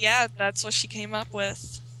brilliant. yeah, that's what she came up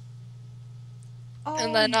with.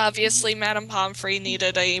 And Oh then my god. obviously Madame Pomfrey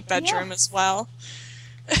needed a bedroom as Yes. well.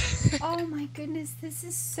 Oh my goodness, this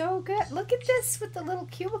is so good. Look at this with the little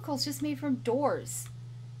cubicles just made from doors.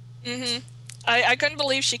 hmm I couldn't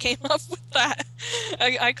believe she came up with that.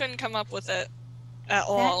 I couldn't come up with it at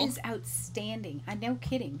That all. is outstanding. I no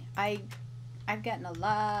kidding. I've gotten a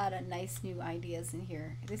lot of nice new ideas in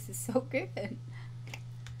here. This is so good.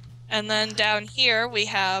 And then down here we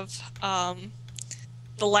have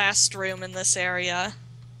the last room in this area.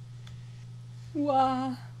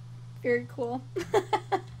 Wow. Very cool.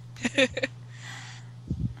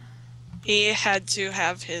 He had to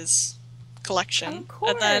have his collection. Of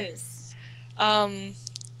And then course. um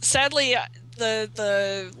sadly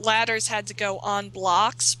the ladders had to go on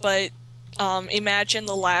blocks, but imagine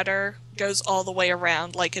the ladder goes all the way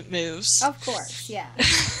around like it moves. Of course, yeah.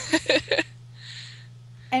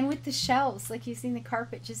 And with the shelves, like using the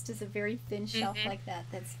carpet just as a very thin shelf hmm like that,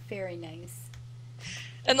 that's very nice.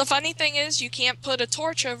 And the funny thing is, you can't put a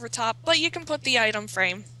torch over top, but you can put the item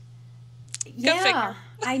frame. Go Yeah, figure.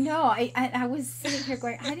 I know. I was sitting here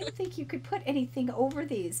going, I didn't think you could put anything over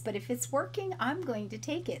these, but if it's working, I'm going to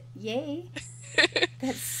take it. Yay.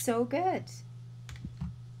 That's so good.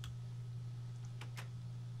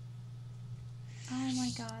 Oh my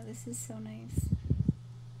god, this is so nice.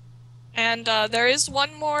 And there is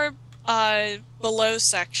one more below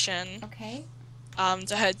section Okay.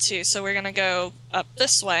 to head to, so we're gonna go up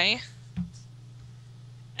this way,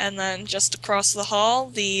 and then just across the hall,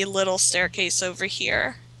 the little staircase over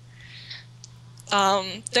here.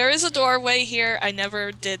 There is a doorway here. I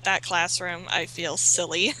never did that classroom. I feel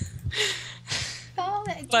silly. Oh,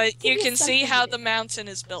 But give you you can see something to how do. the mountain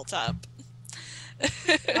is built up.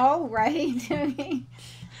 Oh, right. Okay.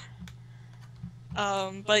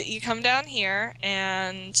 But you come down here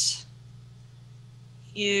and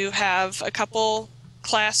you have a couple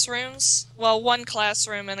classrooms. Well, one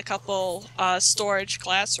classroom and a couple storage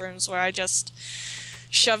classrooms where I just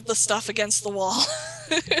shoved the stuff against the wall.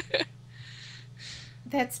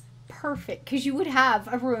 That's perfect because you would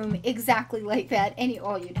have a room exactly like that.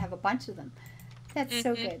 Oh, you'd have a bunch of them. That's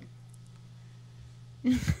so hmm good.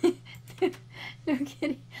 No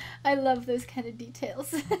kidding. I love those kind of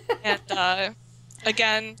details. And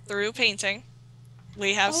again, through painting,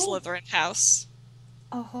 we have Oh, Slytherin House.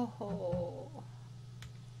 oh,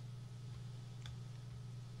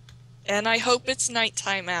 And I hope it's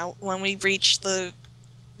nighttime out when we reach the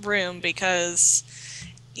room because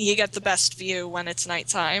you get the best view when it's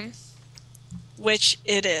nighttime, which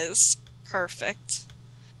it is. Perfect.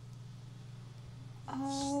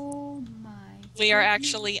 oh my We are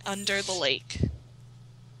actually goodness. under the lake.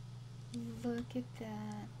 Look at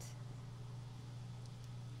that.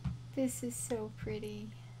 This is so pretty.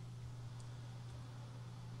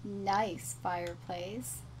 Nice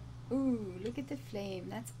fireplace. Ooh, look at the flame.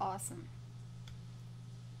 That's awesome.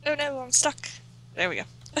 Oh no, I'm stuck. There we go.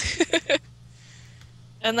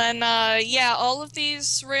 And then, yeah, all of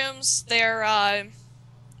these rooms,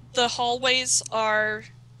 the hallways are,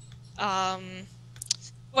 um,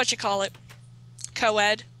 what you call it,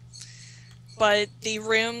 co-ed, but the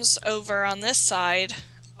rooms over on this side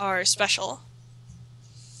are special,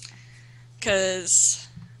 because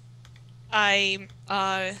I,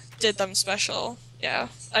 did them special. Yeah,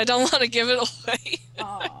 I don't want to give it away.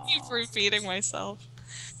 I keep Oh, repeating myself.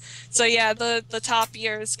 So yeah, the top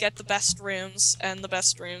years get the best rooms, and the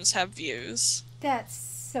best rooms have views. that's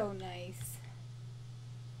so nice.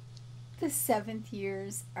 The seventh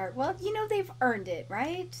years are, well, they've earned it,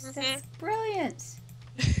 right? hmm That's brilliant.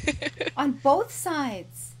 On both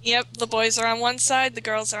sides. Yep, the boys are on one side, the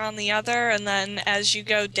girls are on the other, and then as you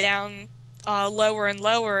go down lower and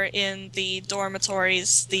lower in the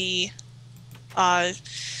dormitories, uh,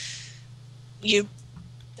 you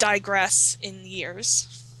digress in years.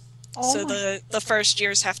 Oh So my, the first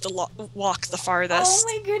years have to walk the oh farthest.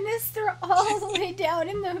 my goodness, they're all the way down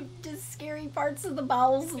in the just scary parts of the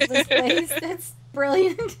bowels of this place. That's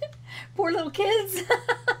brilliant. Poor little kids.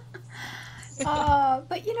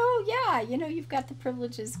 But yeah, you've got the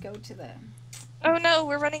privileges go to the. Oh no,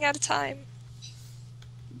 we're running out of time.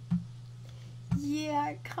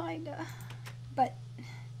 Yeah, kinda. but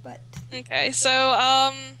but Okay,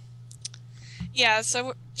 so yeah,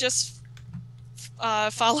 so just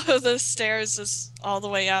follow the stairs all the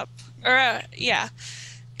way up. Or yeah,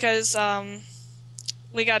 because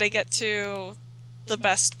we got to get to the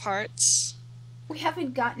best parts. we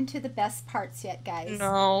haven't gotten to the best parts yet, guys.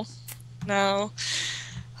 No, no.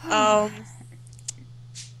 Um,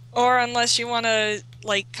 or unless you want to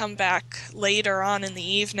like come back later on in the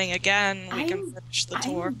evening again, we can I'm finish the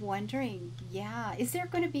tour. I'm wondering, yeah, is there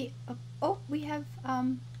going to be a, oh, we have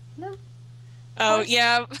hello, Oh horse.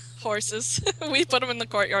 yeah, horses. We put them in the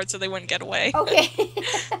courtyard so they wouldn't get away. Okay.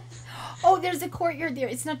 Oh, there's a courtyard there.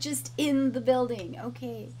 It's not just in the building.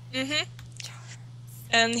 Okay. hmm Charms.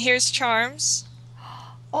 And here's Charms.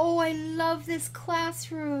 Oh, I love this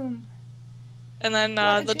classroom. And then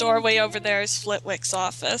What a the good doorway over idea. there is Flitwick's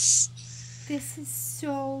office. This is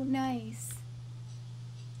so nice.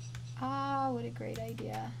 Ah, what a great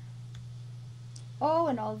idea. Oh,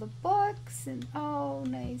 and all the books and oh,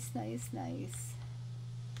 nice, nice, nice.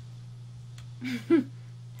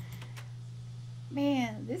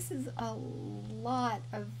 Man, this is a lot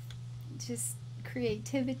of just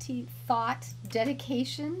creativity, thought,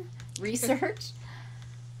 dedication, research.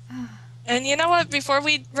 And you know what? Before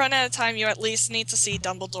we run out of time, you at least need to see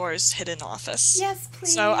Dumbledore's hidden office. Yes,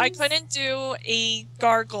 So I please. couldn't do a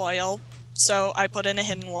gargoyle, so I put in a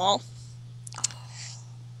hidden wall.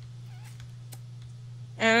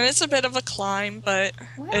 And it's a bit of a climb, but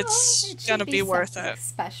Well, it's it should gonna be be worth something it.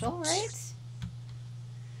 special, right?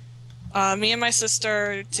 Me and my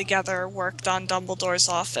sister together worked on Dumbledore's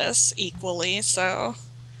office equally, so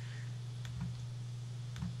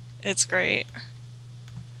it's great.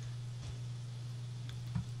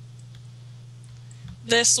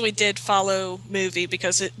 This we did follow movie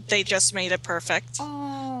because they just made it perfect.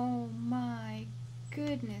 Oh my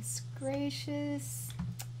goodness gracious.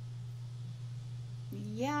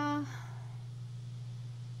 Yeah.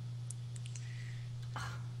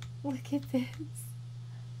 Look at this.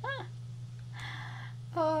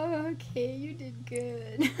 Oh, okay, you did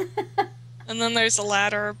good. And then there's a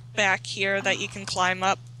ladder back here that you can climb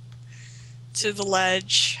up to the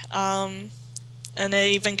ledge, and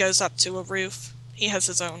it even goes up to a roof. He has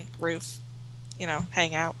his own roof, you know,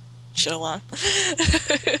 hang out, chill on.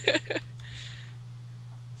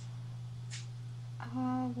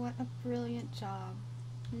 Oh, what a brilliant job.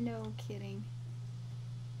 No kidding.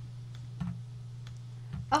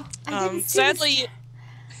 Oh, I didn't see this. Sadly,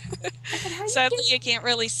 I said, how do you sadly get? you can't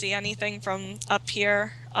really see anything from up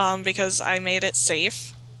here, because I made it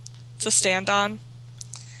safe to stand on.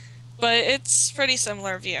 But it's pretty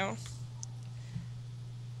similar view.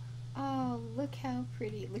 Oh, look how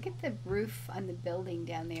pretty. Look at the roof on the building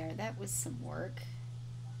down there. That was some work.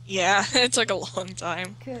 Yeah, it took a long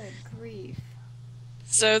time. Good grief.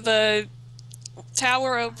 So the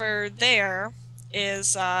tower over there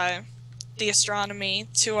is the astronomy.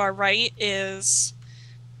 To our right is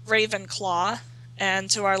Ravenclaw, and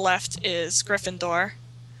to our left is Gryffindor.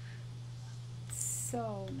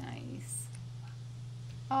 So nice.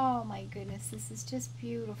 Oh my goodness, this is just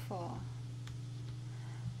beautiful.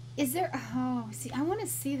 Is there, oh, see, I want to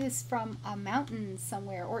see this from a mountain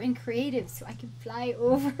somewhere or in creative so I can fly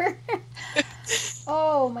over.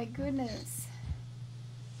 Oh my goodness.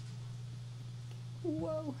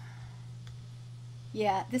 Whoa.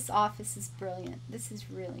 Yeah, this office is brilliant. This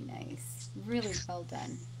is really nice. Really well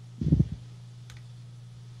done.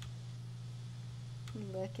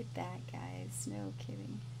 Look at that, guys. No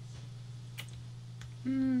kidding.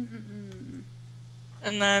 Mm-mm.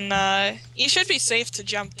 And then you should be safe to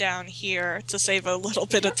jump down here to save a little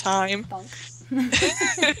bit of time. Thunk.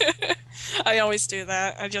 I always do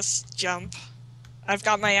that. I just jump. I've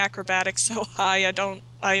got my acrobatics so high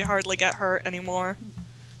I hardly get hurt anymore.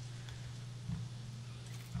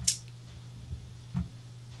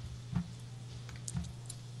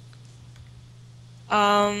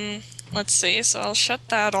 Let's see, so I'll shut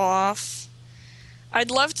that off.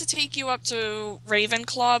 I'd love to take you up to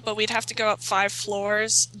Ravenclaw, but we'd have to go up 5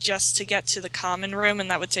 floors just to get to the common room,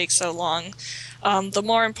 and that would take so long. The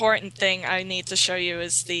more important thing I need to show you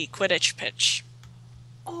is the Quidditch pitch.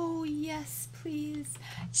 Oh, yes, please.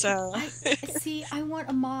 So, I see. I want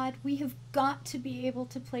a mod. We have got to be able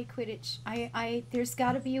to play Quidditch. There's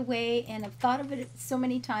got to be a way, and I've thought of it so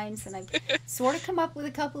many times, and I've sort of come up with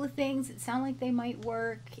a couple of things that sound like they might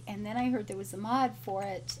work, and then I heard there was a mod for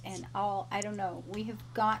it, and I don't know. We have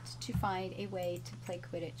got to find a way to play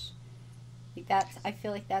Quidditch. Like that's. I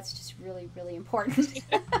feel like that's just really, really important.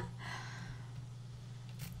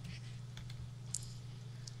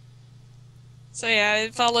 so yeah,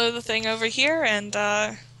 I follow the thing over here, and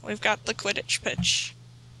we've got the Quidditch pitch.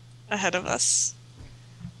 ahead of us.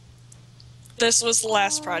 This was the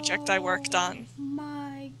last project I worked Oh on.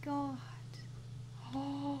 my god.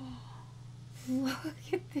 Oh, look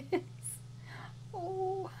at this.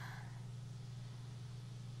 Oh,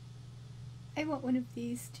 I want one of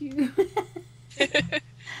these too.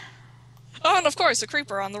 Oh, and of course, a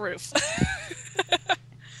creeper on the roof.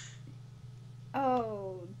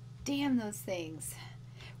 Oh, damn those things.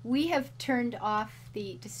 We have turned off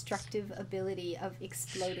the destructive ability of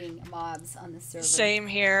exploding mobs on the server. Same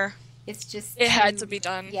here. It's just It had to too, be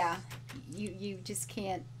done. yeah, you just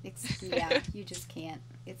can't, yeah, you just can't.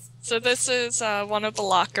 It's, So this is one of the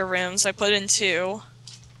locker rooms. I put in two,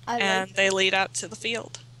 I like, and they lead out to the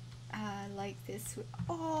field. I like this.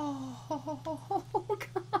 Oh,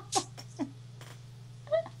 God.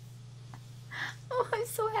 Oh, I'm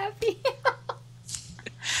so happy.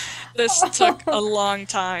 This took a long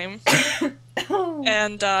time. Oh.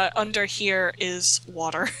 And under here is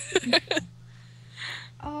water.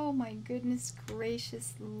 Oh my goodness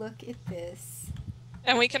gracious, look at this.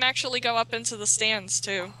 And we can actually go up into the stands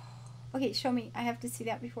too. Okay, show me. I have to see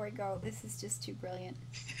that before I go. This is just too brilliant.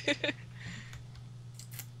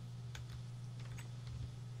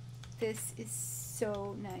 This is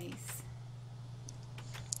so nice.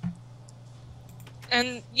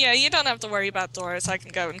 And yeah, you don't have to worry about doors. I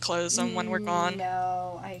can go and close them when we're gone.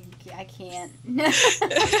 No, I can't.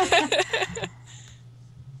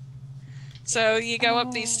 So you go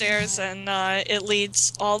up these Oh stairs my. and it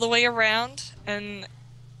leads all the way around, and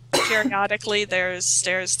periodically there's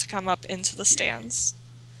stairs to come up into the stands.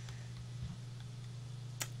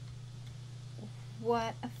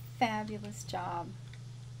 What a fabulous job.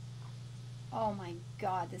 Oh my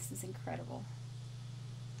god, this is incredible.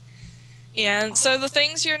 Yeah, and so the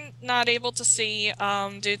things you're not able to see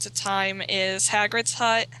due to time is Hagrid's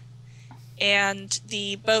hut and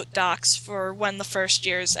the boat docks for when the first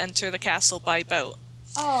years enter the castle by boat.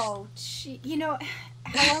 Oh, gee. You know,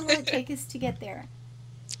 how long will it take us to get there?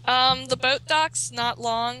 The boat dock's not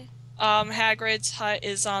long. Hagrid's hut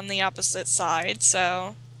is on the opposite side,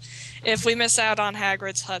 so if we miss out on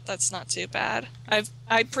Hagrid's hut, that's not too bad.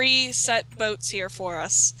 I pre-set boats here for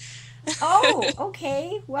us. Oh,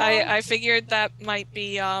 okay. Well, I figured that might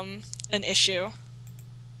be an issue.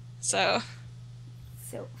 So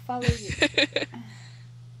so follow you.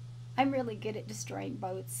 I'm really good at destroying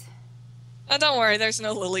boats. oh, don't worry, there's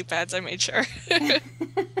no lily pads, I made sure.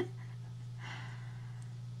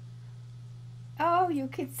 Oh, you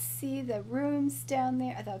could see the rooms down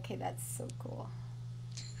there. I thought, okay, that's so cool.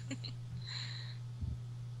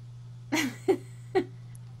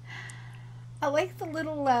 I like the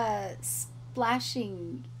little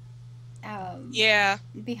splashing Yeah.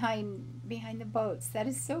 behind the boats. That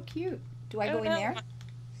is so cute. Do I Oh go in no. there?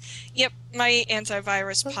 Yep, my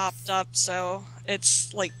antivirus Oops. popped up, so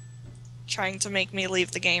it's like trying to make me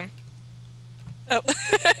leave the game. Oh.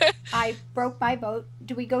 I broke my boat.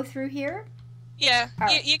 Do we go through here? Yeah, All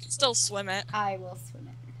right. you can still swim it. I will swim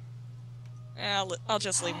it. Yeah, I'll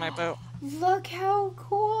just leave my boat. Look how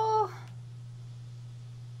cool.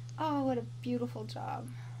 Oh, what a beautiful job.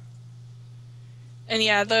 And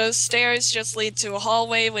yeah, those stairs just lead to a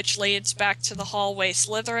hallway, which leads back to the hallway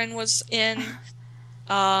Slytherin was in,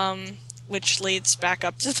 which leads back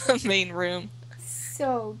up to the main room.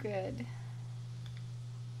 So good.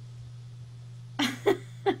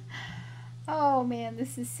 Oh man,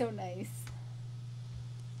 this is so nice.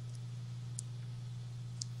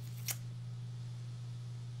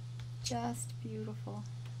 Just beautiful.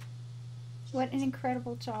 What an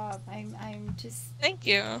incredible job. I'm just, Thank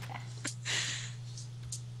you.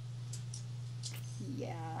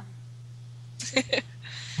 yeah.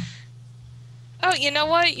 Oh, you know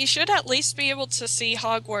what? You should at least be able to see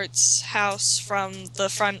Hogwarts house from the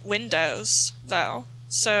front windows, though.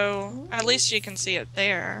 So at least you can see it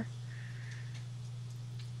there.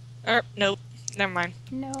 Nope. Never mind.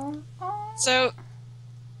 No. Oh. So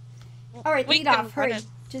All right, we lead can off. Hurry. run it.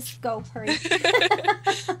 Just go. Hurry.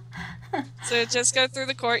 So just go through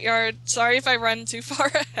the courtyard. Sorry if I run too far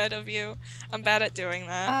ahead of you. I'm bad at doing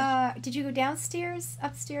that. Did you go downstairs?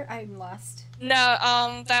 Upstairs? I'm lost.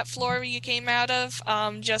 No, that floor you came out of,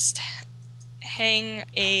 just hang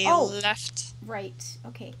a Oh. left. Right.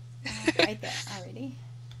 Okay. Right there. Alrighty.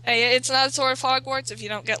 Hey, it's not a tour of Hogwarts if you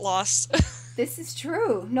don't get lost. This is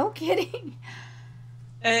true. No kidding.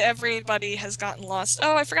 Everybody has gotten lost.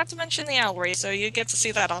 Oh, I forgot to mention the owlry, so you get to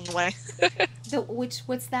see that on the way.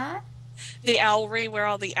 What's that? The owlry where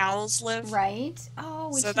all the owls live. Right. Oh,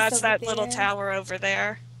 which So is that's over that little there. tower over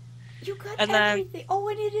there. You got And then- everything. Oh,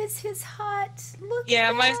 and it is his hut. Look Yeah,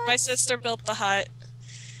 at my that. sister built the hut.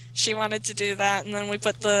 She wanted to do that, and then we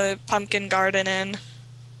put the pumpkin garden in.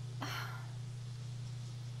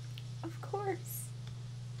 Of course.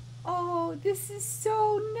 Oh, this is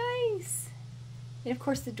so nice. And of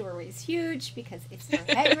course, the doorway is huge because it's for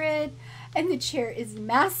Hagrid, and the chair is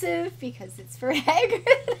massive because it's for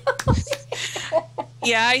Hagrid.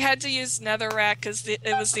 Yeah, I had to use netherrack because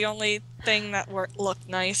it was the only thing that looked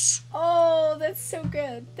nice. Oh, that's so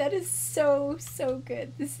good. That is so, so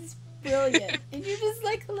good. This is brilliant. And you're just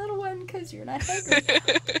like a little one because you're not Hagrid.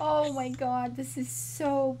 Oh my god, this is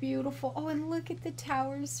so beautiful. Oh, and look at the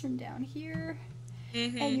towers from down here.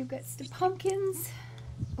 And Hmm. you've got the pumpkins.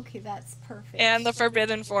 Okay, that's And perfect. the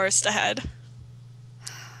Forbidden Forest ahead.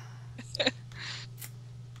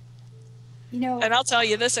 You know, And I'll tell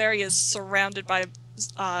you, this area is surrounded by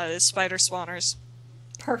spider spawners.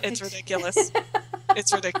 It's perfect. ridiculous.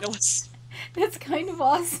 It's ridiculous. That's kind of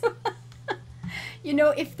awesome. You know,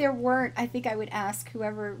 if there weren't, I think I would ask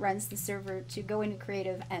whoever runs the server to go into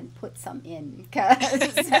creative and put some in.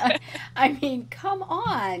 Because, I mean, come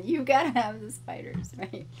on. You gotta have the spiders,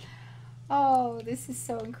 right? Oh, this is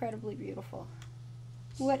so incredibly beautiful.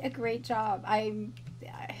 What a great job. I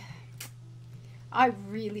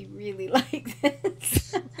really, really like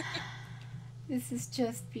this. This is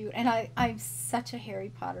just beautiful. And I'm such a Harry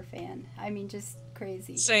Potter fan. I mean, just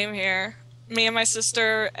crazy. Same here. Me and my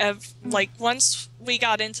sister have, Mm. like, once we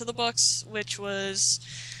got into the books, which was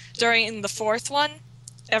during the fourth one,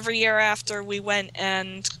 every year after we went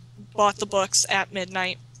and bought the books at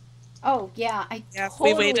midnight. Oh, yeah, I Yeah, we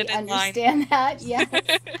totally waited in line. understand that.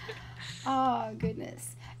 Yes. Oh,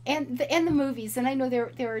 goodness. And the movies, and I know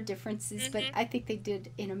there are differences, but Hmm. I think they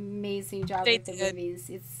did an amazing job They with the did. movies.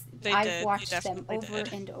 It's They I've did. They watched them definitely over did.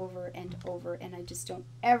 and over and over, and I just don't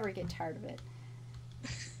ever get tired of it.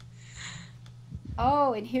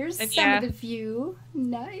 Oh, and here's And some of yeah, the view.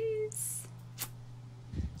 Nice.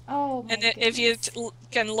 Oh my and if you goodness.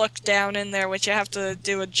 can look down in there, which you have to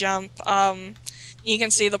do a jump, you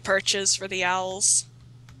can see the perches for the owls.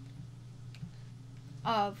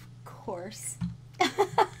 Of course.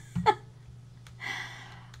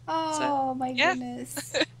 So, Oh my yeah.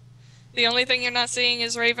 goodness. The only thing you're not seeing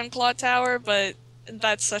is Ravenclaw Tower, but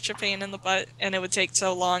that's such a pain in the butt, and it would take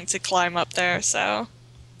so long to climb up there. So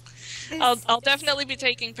This I'll is definitely be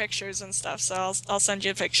taking pictures and stuff. So I'll send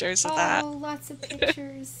you pictures of that. oh, lots of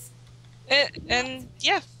pictures. Lots And of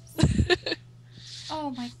yeah. pictures. Oh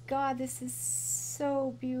my god, this is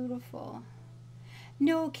so beautiful.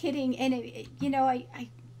 No kidding. And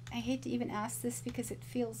I hate to even ask this because it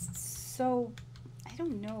feels so I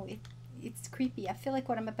don't know, it's creepy. I feel like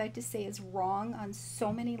what I'm about to say is wrong on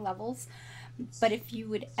so many levels. But if you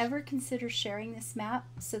would ever consider sharing this map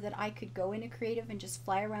so that I could go into creative and just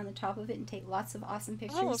fly around the top of it and take lots of awesome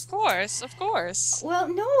Oh, of pictures. course, of course.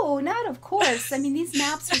 Well, no, not of course. I mean, these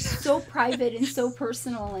maps are so private and so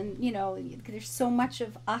personal, and there's so much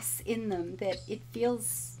of us in them that it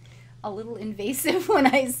feels a little invasive when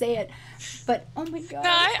I say it. But oh my No, god,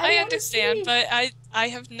 I I want to understand, see. but I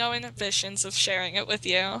have no inhibitions of sharing it with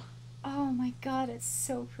you. Oh my god, it's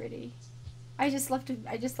so pretty. I just love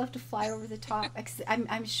to fly over the top.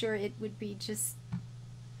 I'm sure it would be just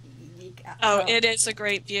Oh, oh, it is a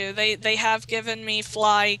great view. They have given me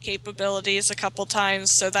fly capabilities a couple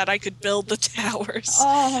times so that I could build the towers.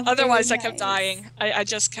 oh, very Otherwise, I kept nice. dying.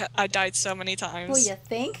 I died so many Well, times. you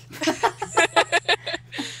think?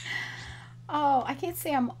 Oh, I can't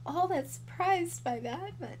say I'm all that surprised by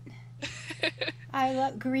that, but I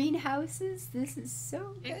love greenhouses. This is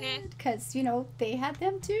so Hmm. good because they had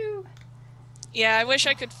them too. Yeah, I wish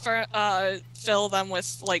I could fill them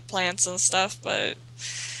with like plants and stuff, but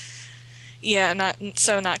yeah, not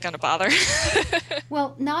gonna bother.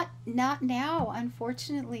 Well, not now,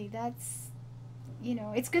 unfortunately. That's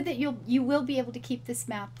it's good that you will be able to keep this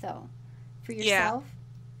map though for Yeah, yourself.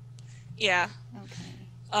 yeah. Okay.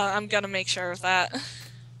 I'm gonna make sure of that.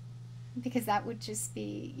 Because that would just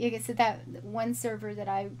be like I said, that one server that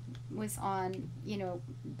I was on,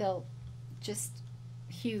 built just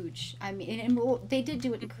huge. I mean, and they did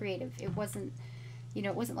do it in creative. It wasn't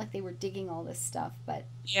like they were digging all this stuff, but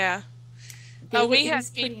Yeah. they We it had was people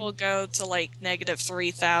pretty. go to like negative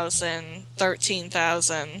 3,000,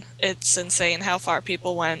 13,000. It's insane how far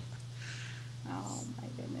people went. Oh my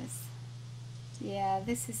goodness. Yeah,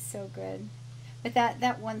 this is so good. But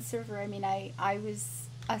that one server, I mean, I was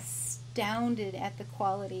astounded at the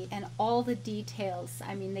quality and all the details.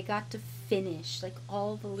 I mean, they got to finish like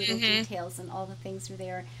all the little Hmm. details and all the things were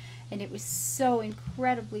there, and it was so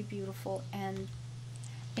incredibly beautiful. And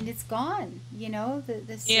it's gone. The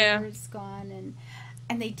Yeah. server's gone,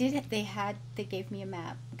 and they gave me a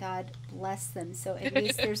map. God bless them. So at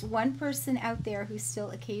least there's one person out there who still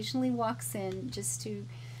occasionally walks in just to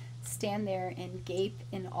stand there and gape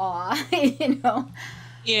in awe.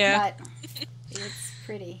 Yeah. but it's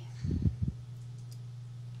pretty.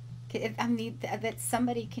 I mean, that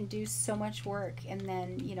somebody can do so much work and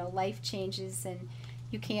then, life changes and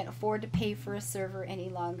you can't afford to pay for a server any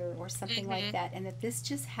longer or something like Hmm. that. And that this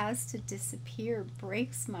just has to disappear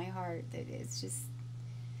breaks my heart. That it's just,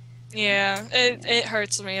 Yeah, you it know,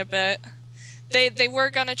 hurts me a bit. They were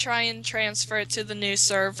gonna try and transfer it to the new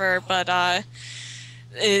server, but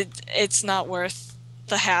it's not worth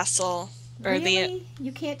the hassle or the really?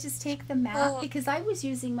 You can't just take the map? well, Because I was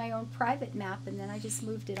using my own private map and then I just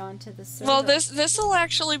moved it onto the well, server. this'll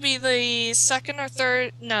actually be the second or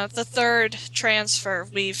third, no, the third transfer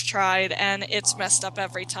we've tried, and it's messed up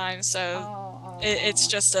every Oh, time. So it's oh.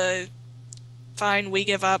 just a fine, we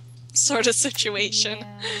give up sort of situation.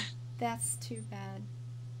 Yeah, that's too bad.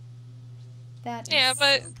 That is Yeah,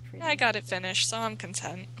 but so I pretty. got it finished, so I'm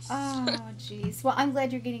content. Oh, jeez. Well, I'm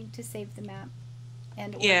glad you're getting to save the map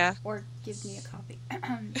and Yeah. or give me a copy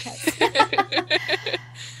because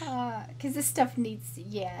because this stuff needs,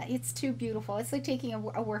 yeah, it's too beautiful. It's like taking a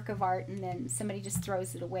work of art and then somebody just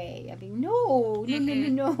throws it away. I mean, no, no, no,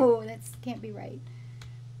 no, Hmm. no. That can't be right.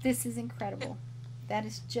 This is incredible. That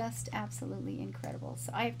is just absolutely incredible.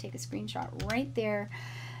 So I have to take a screenshot right there.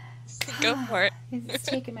 Go for it. It's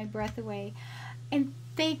taken my breath away. And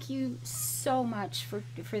thank you so much for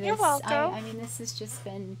You're this. I welcome. I mean, this has just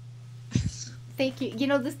been, thank you. You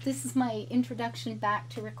know, this is my introduction back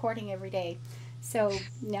to recording every day. So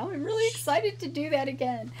now I'm really excited to do that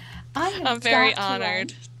again. I have I'm very got to run.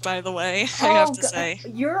 honored, by the way, I have Oh, to say.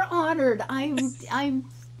 you're honored. I'm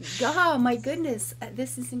God, my goodness.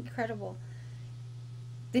 This is incredible.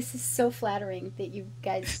 This is so flattering that you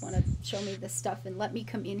guys want to show me this stuff and let me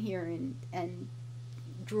come in here and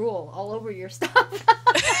drool all over your stuff.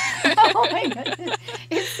 Oh my goodness.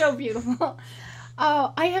 It's so beautiful.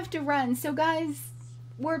 Oh, I have to run. So, guys,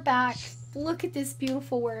 we're back. Look at this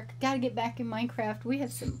beautiful work. Got to get back in Minecraft. We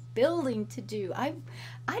have some building to do. I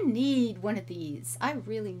need one of these. I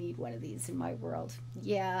really need one of these in my world.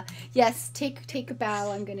 Yeah. Yes, take a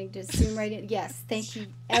bow. I'm going to just zoom right in. Yes, thank you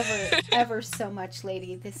ever so much,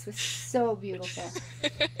 lady. This was so beautiful.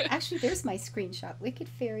 Actually, there's my screenshot. Wicked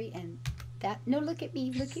Fairy and that. No, look at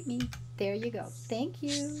me. Look at me. There you go. Thank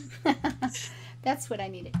you. That's what I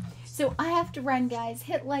needed. So I have to run, guys.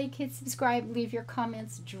 Hit like, hit subscribe, leave your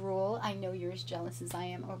comments, drool. I know you're as jealous as I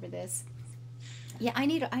am over this. Yeah, I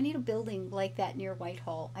need a building like that near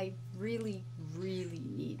Whitehall. I really, really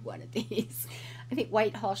need one of these. I think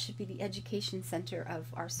Whitehall should be the education center of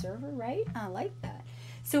our server, right? I like that.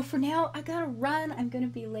 So for now, I gotta run. I'm gonna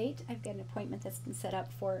be late. I've got an appointment that's been set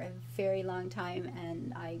up for a very long time,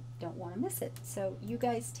 and I don't want to miss it. So you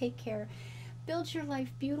guys take care. Build your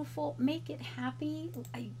life beautiful. Make it happy.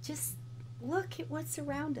 I just look at what's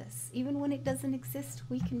around us. Even when it doesn't exist,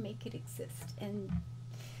 we can make it exist, and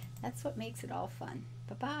that's what makes it all fun.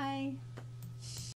 Bye bye.